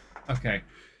casual. Okay.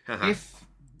 If,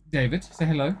 David, say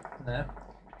hello. Hello.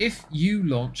 If you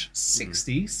launch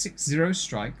 60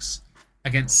 strikes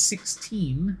against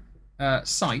 16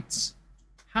 sites,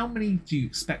 how many do you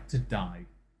expect to die?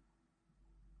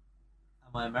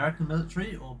 Am I American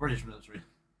military or British military?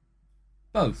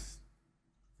 Both.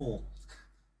 4.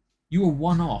 You were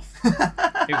one off.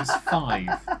 It was 5.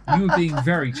 You were being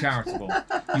very charitable.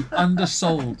 You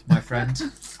undersold, my friend.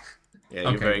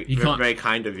 Yeah, you're very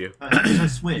kind of you. I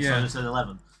switched, so I just said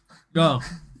 11. Oh,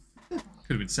 could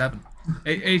have been 7.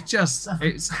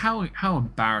 It's how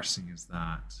embarrassing is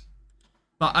that?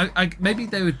 But maybe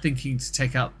they were thinking to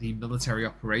take out the military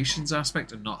operations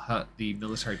aspect and not hurt the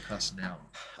military personnel.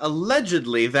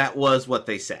 Allegedly, that was what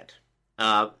they said.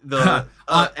 I don't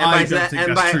think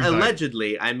that's true,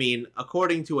 allegedly, I mean,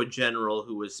 according to a general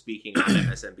who was speaking on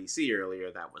MSNBC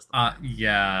earlier, that was the plan.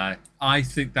 Yeah, I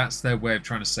think that's their way of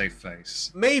trying to save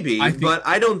face. Maybe, but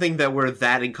I don't think that we're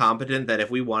that incompetent that if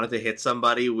we wanted to hit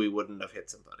somebody, we wouldn't have hit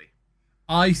somebody.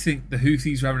 I think the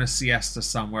Houthis were having a siesta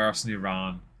somewhere else in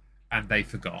Iran, and they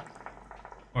forgot.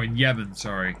 Or in Yemen,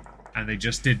 sorry. And they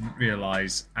just didn't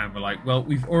realise, and were like, well,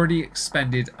 we've already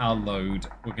expended our load,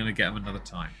 we're going to get them another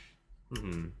time.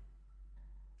 Mm-hmm.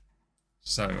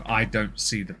 So I don't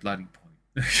see the bloody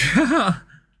point.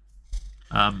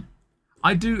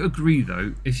 I do agree,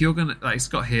 though, if you're going to... Like, it's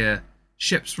got here,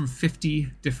 ships from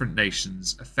 50 different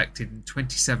nations affected in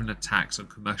 27 attacks on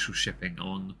commercial shipping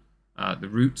along the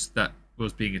route that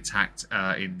was being attacked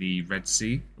in the Red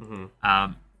Sea.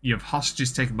 Mm-hmm. You have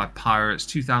hostages taken by pirates,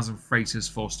 2,000 freighters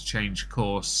forced to change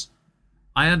course.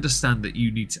 I understand that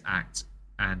you need to act,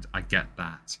 and I get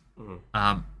that.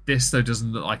 Mm-hmm. This, though,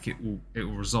 doesn't look like it will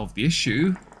resolve the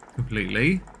issue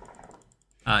completely.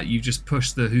 You just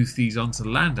push the Houthis onto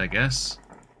land, I guess.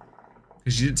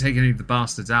 Because you didn't take any of the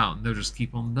bastards out, and they'll just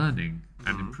keep on learning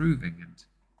and improving and,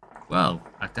 well,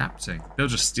 adapting. They'll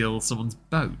just steal someone's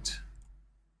boat.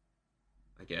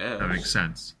 I guess. That makes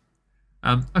sense.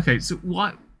 Okay, so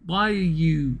why are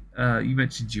you... you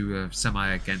mentioned you were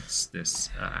semi-against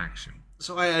this action.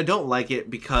 So I don't like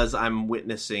it because I'm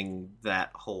witnessing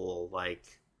that whole, like...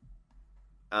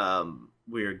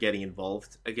 we're getting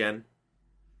involved again.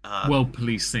 World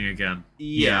policing again.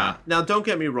 Yeah. Now, don't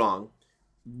get me wrong.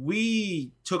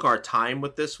 We took our time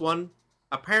with this one.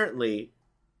 Apparently,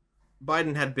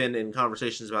 Biden had been in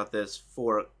conversations about this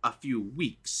for a few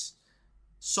weeks.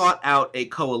 Sought out a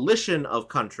coalition of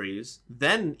countries,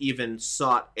 then even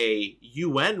sought a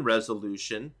UN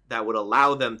resolution that would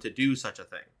allow them to do such a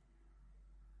thing.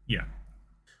 Yeah.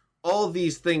 All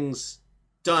these things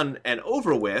done and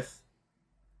over with,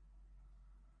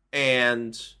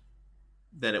 and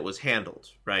then it was handled,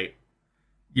 right?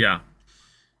 Yeah.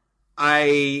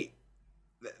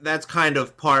 That's kind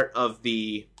of part of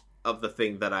the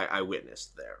thing that I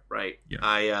witnessed there, right?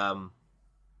 Yeah.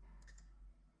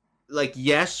 Like,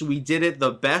 yes, we did it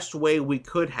the best way we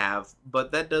could have,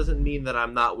 but that doesn't mean that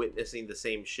I'm not witnessing the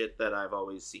same shit that I've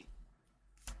always seen.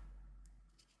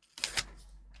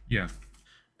 Yeah.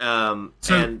 And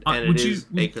it is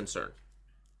a concern.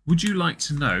 Would you like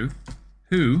to know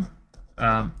who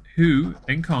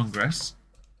in Congress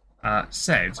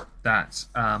said that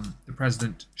the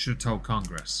president should have told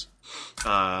Congress?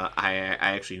 I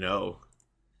actually know.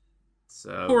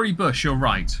 So Cori Bush, you're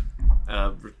right.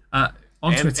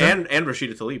 On Twitter. And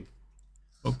Rashida Tlaib.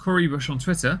 Well, Cori Bush on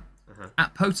Twitter,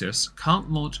 at POTUS,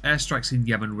 can't launch airstrikes in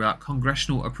Yemen without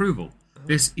congressional approval.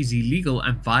 This is illegal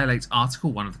and violates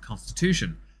Article 1 of the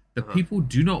Constitution. The people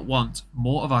do not want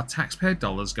more of our taxpayer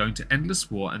dollars going to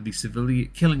endless war and the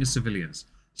killing of civilians.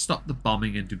 Stop the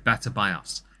bombing and do better by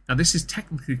us. Now, this is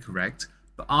technically correct,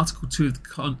 but Article 2 of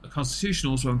the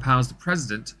Constitution also empowers the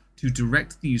President to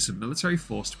direct the use of military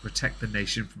force to protect the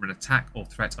nation from an attack or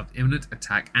threat of imminent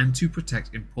attack and to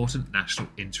protect important national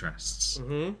interests.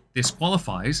 This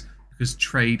qualifies because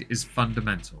trade is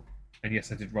fundamental. And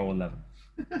yes, I did roll 11.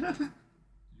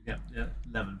 Yeah,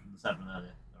 11 from the 7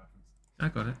 earlier. I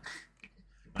got it.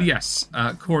 But yes,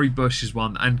 Cori Bush is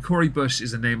one, and Cori Bush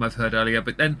is a name I've heard earlier,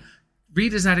 but then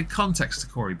readers added context to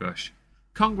Cori Bush.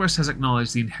 Congress has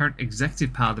acknowledged the inherent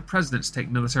executive power of the president to take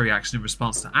military action in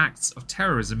response to acts of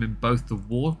terrorism in both the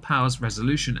War Powers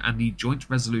Resolution and the joint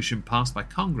resolution passed by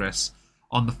Congress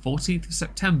on the 14th of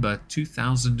September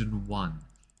 2001.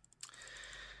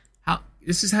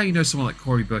 This is how you know someone like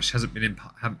Cori Bush haven't been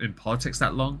in politics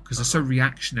that long, because they're so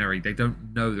reactionary, they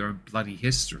don't know their own bloody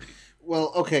history.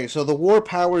 Well, okay, so the War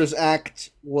Powers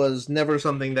Act was never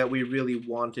something that we really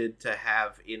wanted to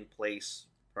have in place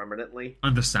permanently.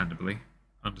 Understandably.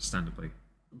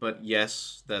 But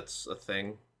yes, that's a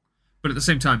thing. But at the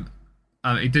same time,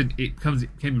 it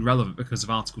became irrelevant because of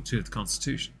Article 2 of the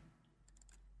Constitution.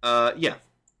 Yeah.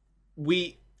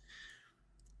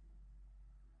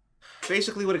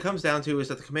 Basically, what it comes down to is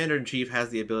that the Commander-in-Chief has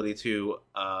the ability to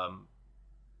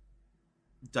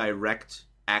direct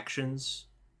actions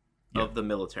of the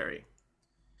military.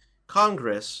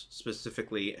 Congress,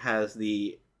 specifically, has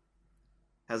the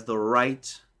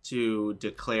right to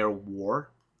declare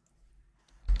war.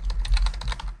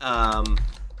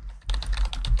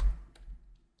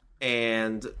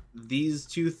 And these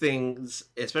two things,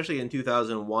 especially in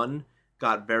 2001,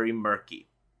 got very murky.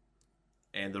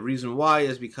 And the reason why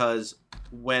is because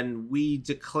when we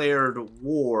declared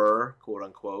war, quote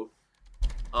unquote,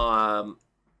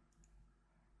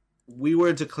 we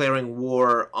were declaring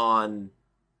war on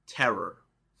terror,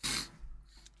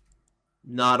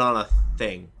 not on a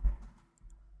thing.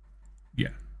 Yeah.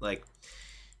 Like,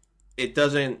 it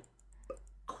doesn't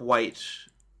quite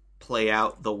play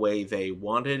out the way they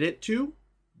wanted it to,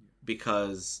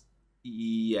 because,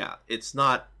 yeah, it's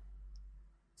not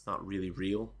really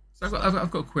real. So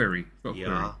I've got a query.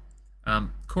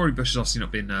 Cory Bush has obviously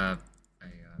not been a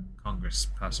Congress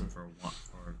person for a while,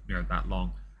 or that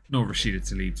long. Nor Rashida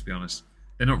Tlaib, to be honest.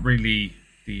 They're not really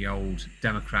the old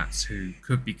Democrats who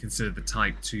could be considered the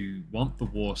type to want the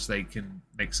war so they can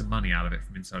make some money out of it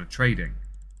from insider trading.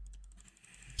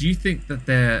 Do you think that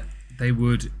they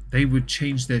would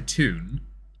change their tune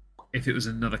if it was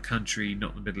another country,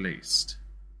 not the Middle East?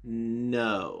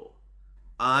 No.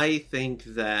 I think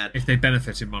that if they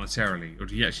benefited monetarily, or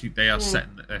do you actually they are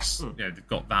setting that they've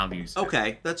got values.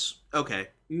 Okay, that's okay.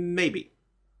 Maybe.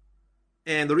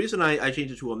 And the reason I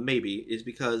changed it to a maybe is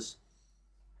because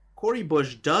Cory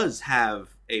Bush does have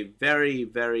a very,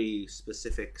 very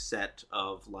specific set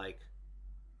of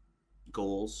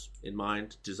goals in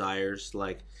mind, desires.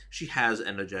 She has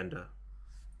an agenda.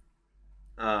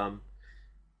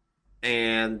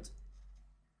 And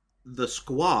the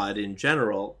squad in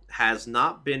general has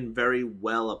not been very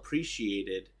well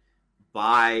appreciated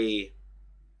by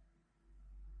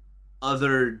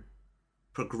other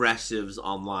progressives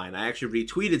online. I actually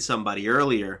retweeted somebody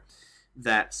earlier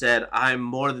that said, I'm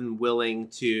more than willing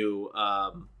to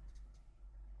I'm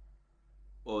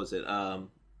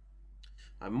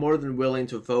more than willing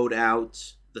to vote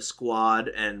out the squad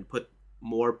and put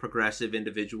more progressive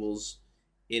individuals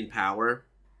in power.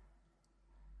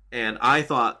 And I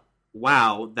thought,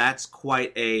 wow, that's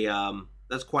quite a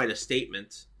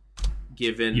statement,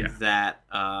 given that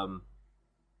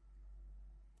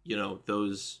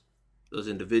those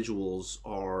individuals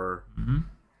are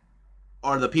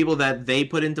the people that they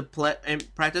put into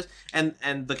practice.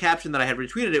 And the caption that I had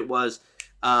retweeted it was,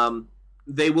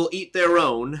 they will eat their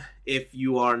own if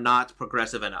you are not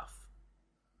progressive enough.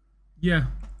 Yeah,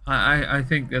 I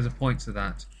think there's a point to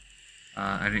that.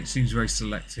 And it seems very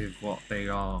selective what they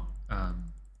are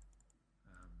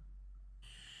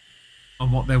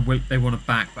on what they want to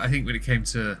back. But I think when it came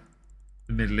to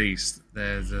the Middle East,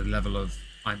 there's a level of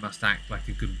I must act like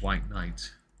a good white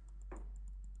knight.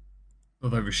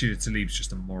 Although Rashida Tlaib's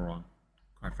just a moron,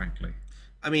 quite frankly.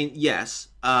 I mean, yes,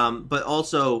 but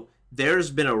also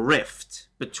there's been a rift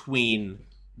between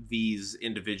these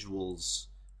individuals,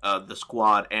 the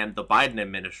squad, and the Biden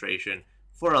administration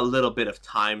for a little bit of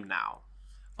time now.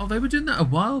 Oh, they were doing that a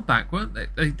while back, weren't they?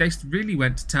 They really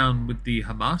went to town with the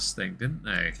Hamas thing, didn't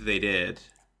they? They did.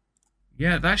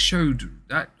 Yeah, that showed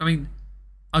that. I mean,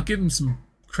 I'll give them some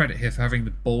credit here for having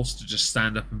the balls to just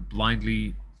stand up and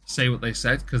blindly say what they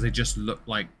said, because they just look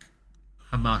like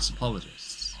Hamas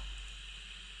apologists.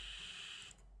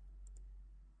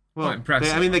 Well, quite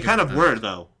impressive. they kind of were,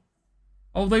 though.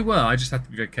 Oh, they were. I just have to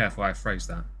be very careful how I phrase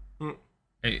that.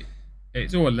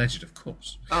 It's all alleged, of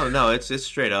course. Oh no, it's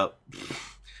straight up.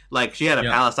 She had a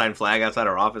Palestine flag outside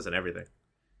her office and everything.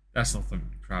 That's nothing to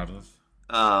be proud of.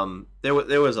 There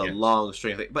was a long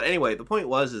string of things. But anyway, the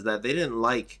point is that they didn't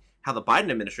like how the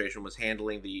Biden administration was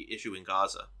handling the issue in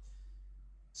Gaza.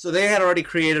 So they had already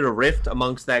created a rift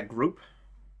amongst that group.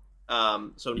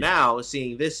 Now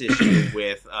seeing this issue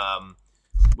with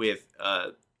they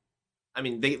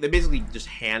basically just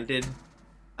handed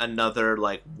another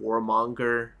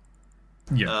warmonger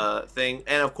thing,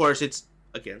 and of course it's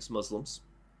against Muslims.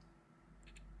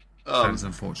 That is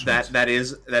unfortunate. That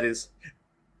is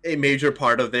a major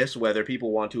part of this, whether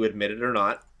people want to admit it or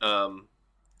not.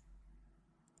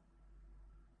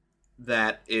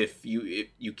 That if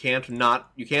you can't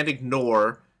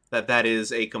ignore that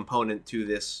is a component to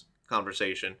this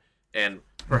conversation, and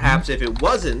perhaps if it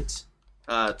wasn't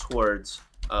towards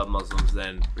Muslims,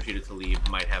 then Rashida Tlaib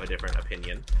might have a different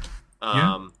opinion.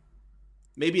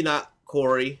 Maybe not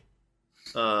Cory,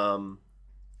 but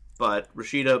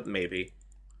Rashida maybe.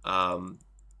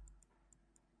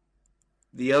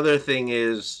 The other thing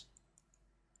is,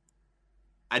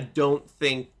 I don't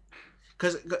think,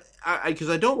 because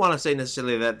I don't want to say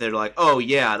necessarily that they're like, oh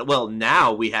yeah, well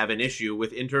now we have an issue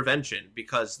with intervention,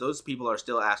 because those people are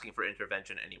still asking for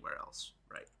intervention anywhere else,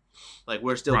 right?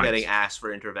 We're still getting asked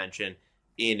for intervention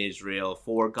in Israel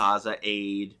for Gaza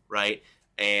aid, right,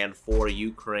 and for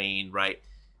Ukraine, right?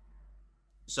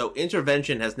 So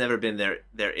intervention has never been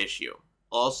their issue.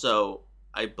 Also,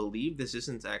 I believe this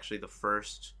isn't actually the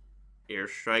first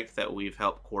airstrike that we've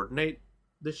helped coordinate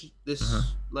this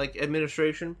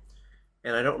administration.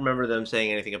 And I don't remember them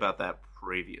saying anything about that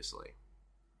previously.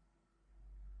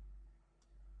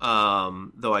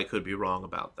 Though I could be wrong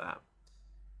about that.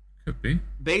 Could be.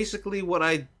 Basically, what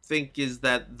I think is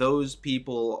that those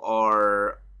people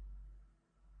are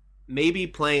maybe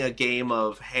playing a game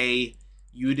of, hey,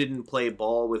 you didn't play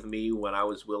ball with me when I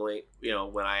was willing,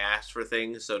 when I asked for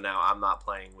things, so now I'm not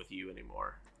playing with you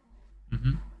anymore.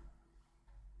 Mm-hmm.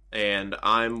 And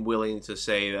I'm willing to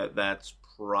say that that's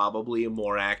probably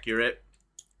more accurate.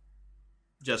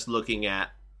 Just looking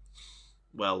at,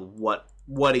 well,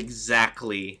 what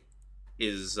exactly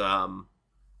is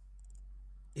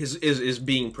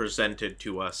being presented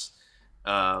to us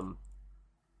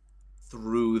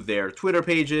through their Twitter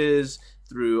pages,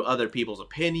 through other people's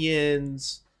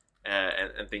opinions,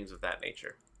 and things of that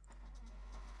nature.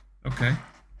 Okay.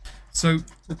 So,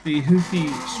 with the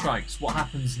Houthi strikes, what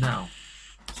happens now?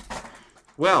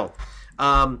 Well,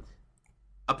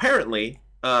 apparently,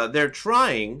 they're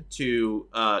trying to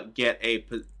get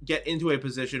into a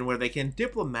position where they can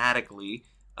diplomatically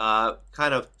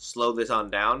kind of slow this on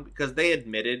down, because they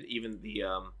admitted, even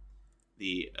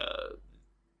the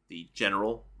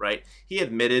general, right? He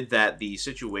admitted that the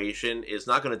situation is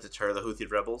not going to deter the Houthi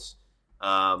rebels,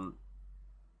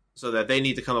 so that they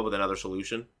need to come up with another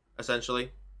solution,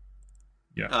 essentially.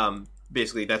 Yeah.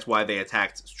 Basically, that's why they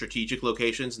attacked strategic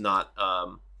locations, not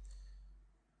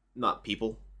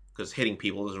people, because hitting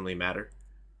people doesn't really matter.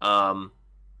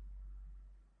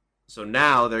 So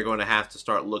now they're going to have to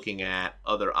start looking at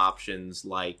other options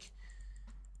like,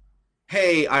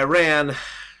 hey, Iran,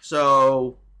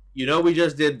 so, we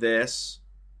just did this.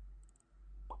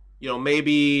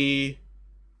 Maybe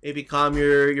calm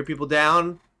your people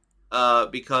down,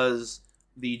 because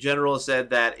the general said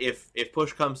that if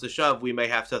push comes to shove, we may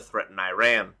have to threaten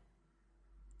Iran.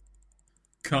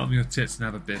 Calm your tits and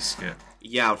have a biscuit.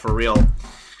 Yeah, for real.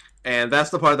 And that's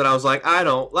the part that I was like, I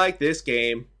don't like this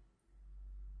game.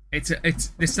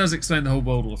 This does explain the whole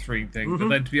World War III thing, Mm-hmm. but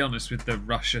then to be honest, with the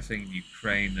Russia thing,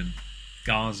 Ukraine and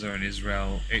Gaza and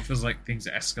Israel, it feels like things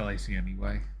are escalating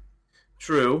anyway.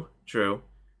 True.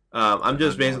 I'm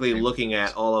just basically looking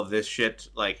at all of this shit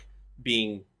like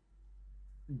being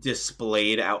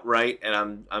displayed outright,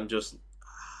 and I'm just,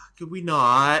 could we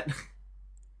not?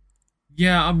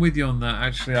 Yeah, I'm with you on that.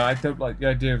 Actually, I don't like the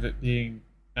idea of it being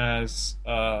as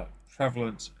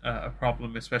prevalent a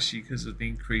problem, especially because of the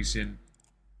increase in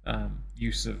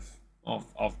use of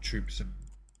troops and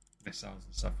missiles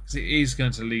and stuff. Because it is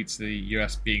going to lead to the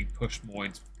US being pushed more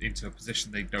into a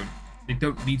position they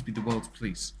don't need to be the world's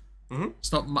police. Mm-hmm.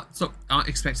 Stop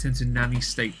expecting them to nanny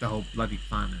state the whole bloody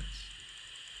planet.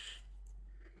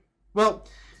 Well,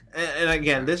 and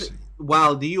again,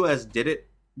 while the US did it,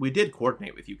 we did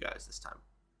coordinate with you guys this time.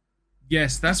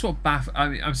 Yes, that's what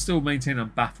I'm still maintaining I'm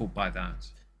baffled by that.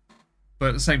 But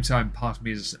at the same time, part of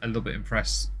me is a little bit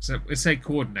impressed. So let's say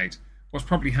coordinate. What's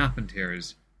probably happened here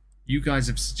is you guys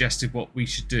have suggested what we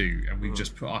should do, and we've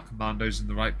just put our commandos in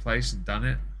the right place and done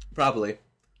it. Probably.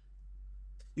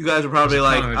 You guys are probably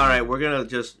like, all right, we're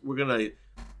gonna,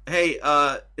 hey,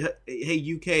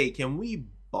 UK, can we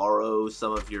borrow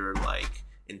some of your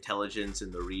intelligence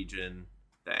in the region?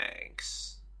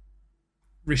 Thanks.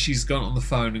 Rishi's gone on the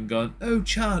phone and gone, oh,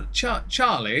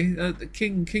 Charlie,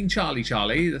 King Charlie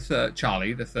the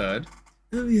third.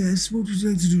 Oh yes, what would you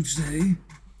like to do today?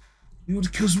 You want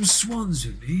to kill some swans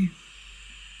with me?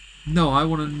 No, I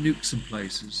want to nuke some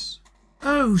places.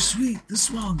 Oh, sweet, the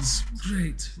swans,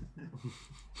 great.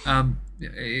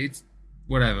 It's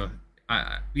whatever.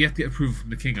 You have to get approval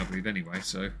from the king, I believe, anyway.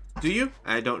 So. Do you?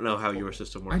 I don't know how your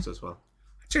system works as well.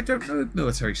 Actually, I don't know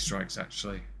military strikes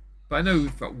actually. But I know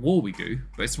at war we do,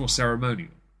 but it's more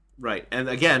ceremonial. Right, and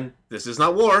again, this is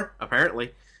not war,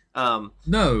 apparently.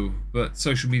 No, but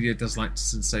social media does like to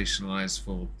sensationalize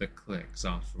for the clicks,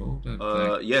 after all, don't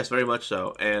they? Yes, very much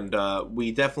so. And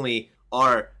we definitely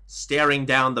are staring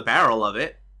down the barrel of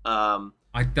it.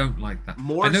 I don't like that.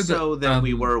 More so than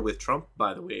we were with Trump,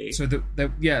 by the way. So,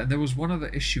 there was one other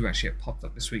issue actually that popped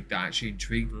up this week that actually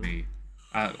intrigued me.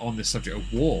 On the subject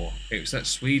of war, it was that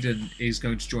Sweden is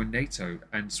going to join NATO,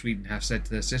 and Sweden have said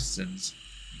to their citizens,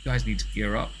 "You guys need to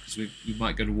gear up because we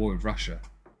might go to war with Russia."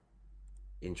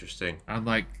 Interesting. I'm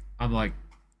like, all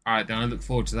right, then I look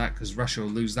forward to that because Russia will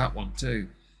lose that one too,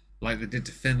 like they did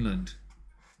to Finland.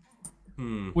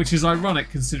 Which is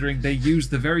ironic considering they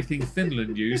used the very thing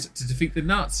Finland used to defeat the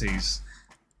Nazis.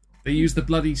 They used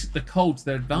the cold to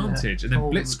their advantage, and then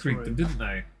blitzkrieged them, didn't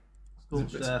they?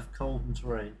 Scorched earth, cold and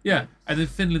terrain. Yeah, and then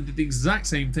Finland did the exact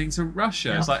same thing to Russia.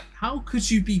 Yeah. It's like, how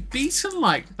could you be beaten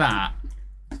like that?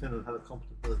 Finland had a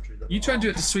competent military. You try and do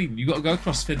it to Sweden, you got to go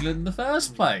across Finland in the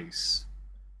first place.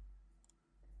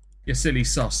 You silly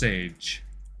sausage.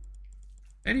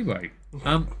 Anyway,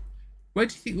 where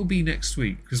do you think we'll be next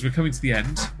week? Because we're coming to the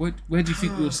end. Where do you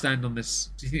think we'll stand on this?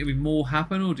 Do you think there'll be more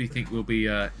happen, or do you think we'll be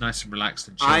nice and relaxed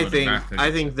and chill?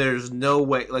 I think there's no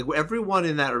way. Like, everyone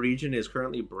in that region is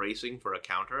currently bracing for a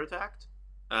counterattack.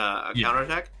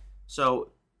 Counterattack. So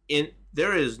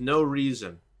there is no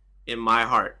reason in my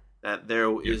heart that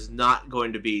there is not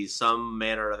going to be some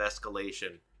manner of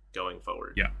escalation going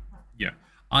forward. Yeah.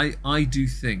 I do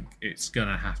think it's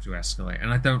gonna have to escalate,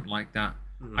 and I don't like that.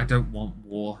 Mm-hmm. I don't want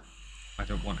war. I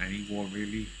don't want any war,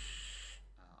 really.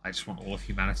 I just want all of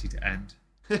humanity to end.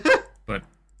 But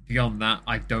beyond that,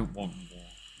 I don't want war.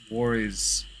 War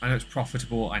is... I know it's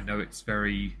profitable. I know it's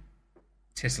very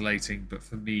titillating, but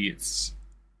for me, it's...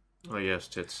 Oh, yes,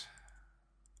 tits.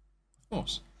 Of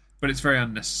course. But it's very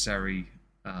unnecessary,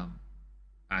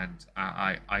 and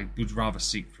I would rather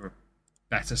seek for a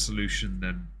better solution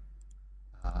than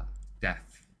death.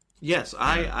 Yes,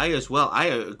 I as well. I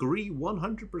agree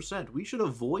 100%. We should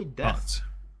avoid death.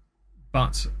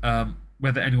 But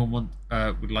whether anyone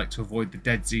would like to avoid the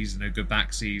deadsies and no good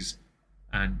backsies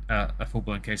and a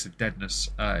full-blown case of deadness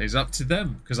is up to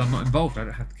them, because I'm not involved. I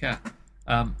don't have to care.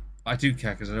 I do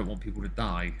care because I don't want people to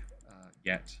die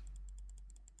yet.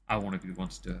 I want to be the one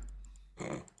to do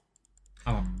it.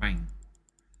 I'm a man.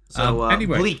 So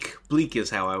anyway, bleak is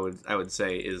how I would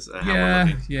say is how we're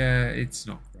looking. Yeah, it's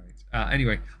not great.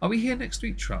 Anyway, are we here next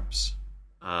week, Trups?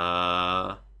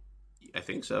 I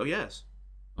think so. Yes.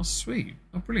 Oh, sweet.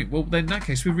 Oh, brilliant. Well, then in that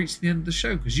case, we've reached the end of the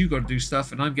show because you've got to do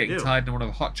stuff, and I'm getting tired, and I want to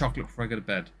have a hot chocolate before I go to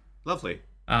bed. Lovely.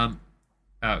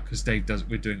 Because Dave does.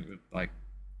 We're doing it with like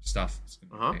stuff. It's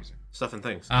gonna be amazing. Stuff and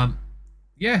things.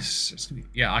 Yes, it's gonna be.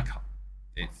 Yeah, I can't.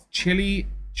 It's chili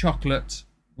chocolate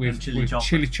with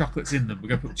chili chocolates in them. We're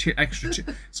gonna put extra.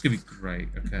 It's gonna be great.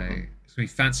 Okay, it's gonna be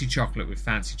fancy chocolate with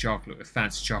fancy chocolate with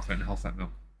fancy chocolate and whole fat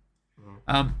milk.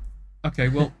 Mm-hmm. Okay,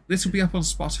 well, this will be up on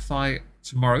Spotify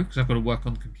tomorrow because I've got to work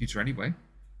on the computer anyway.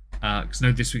 Because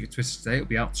no, this week at Twister Today, it'll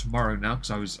be out tomorrow now because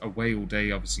I was away all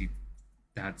day. Obviously,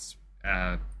 Dad's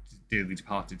dearly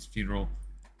departed's funeral,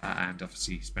 and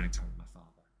obviously spending time with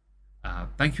my father.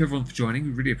 Thank you everyone for joining.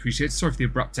 We really appreciate it. Sorry for the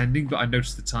abrupt ending, but I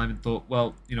noticed the time and thought,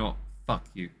 well, you know what? Fuck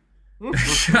you.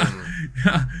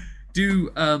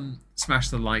 Do smash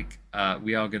the like.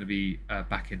 We are going to be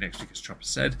back in next week, as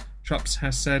Trups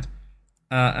has said.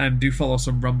 And do follow us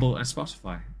on Rumble and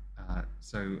Spotify.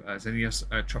 So, is there anything else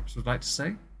Trups would like to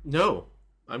say? No,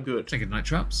 I'm good. Say good night,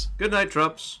 Trups. Good night,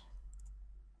 Trups.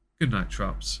 Good night,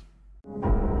 Trups.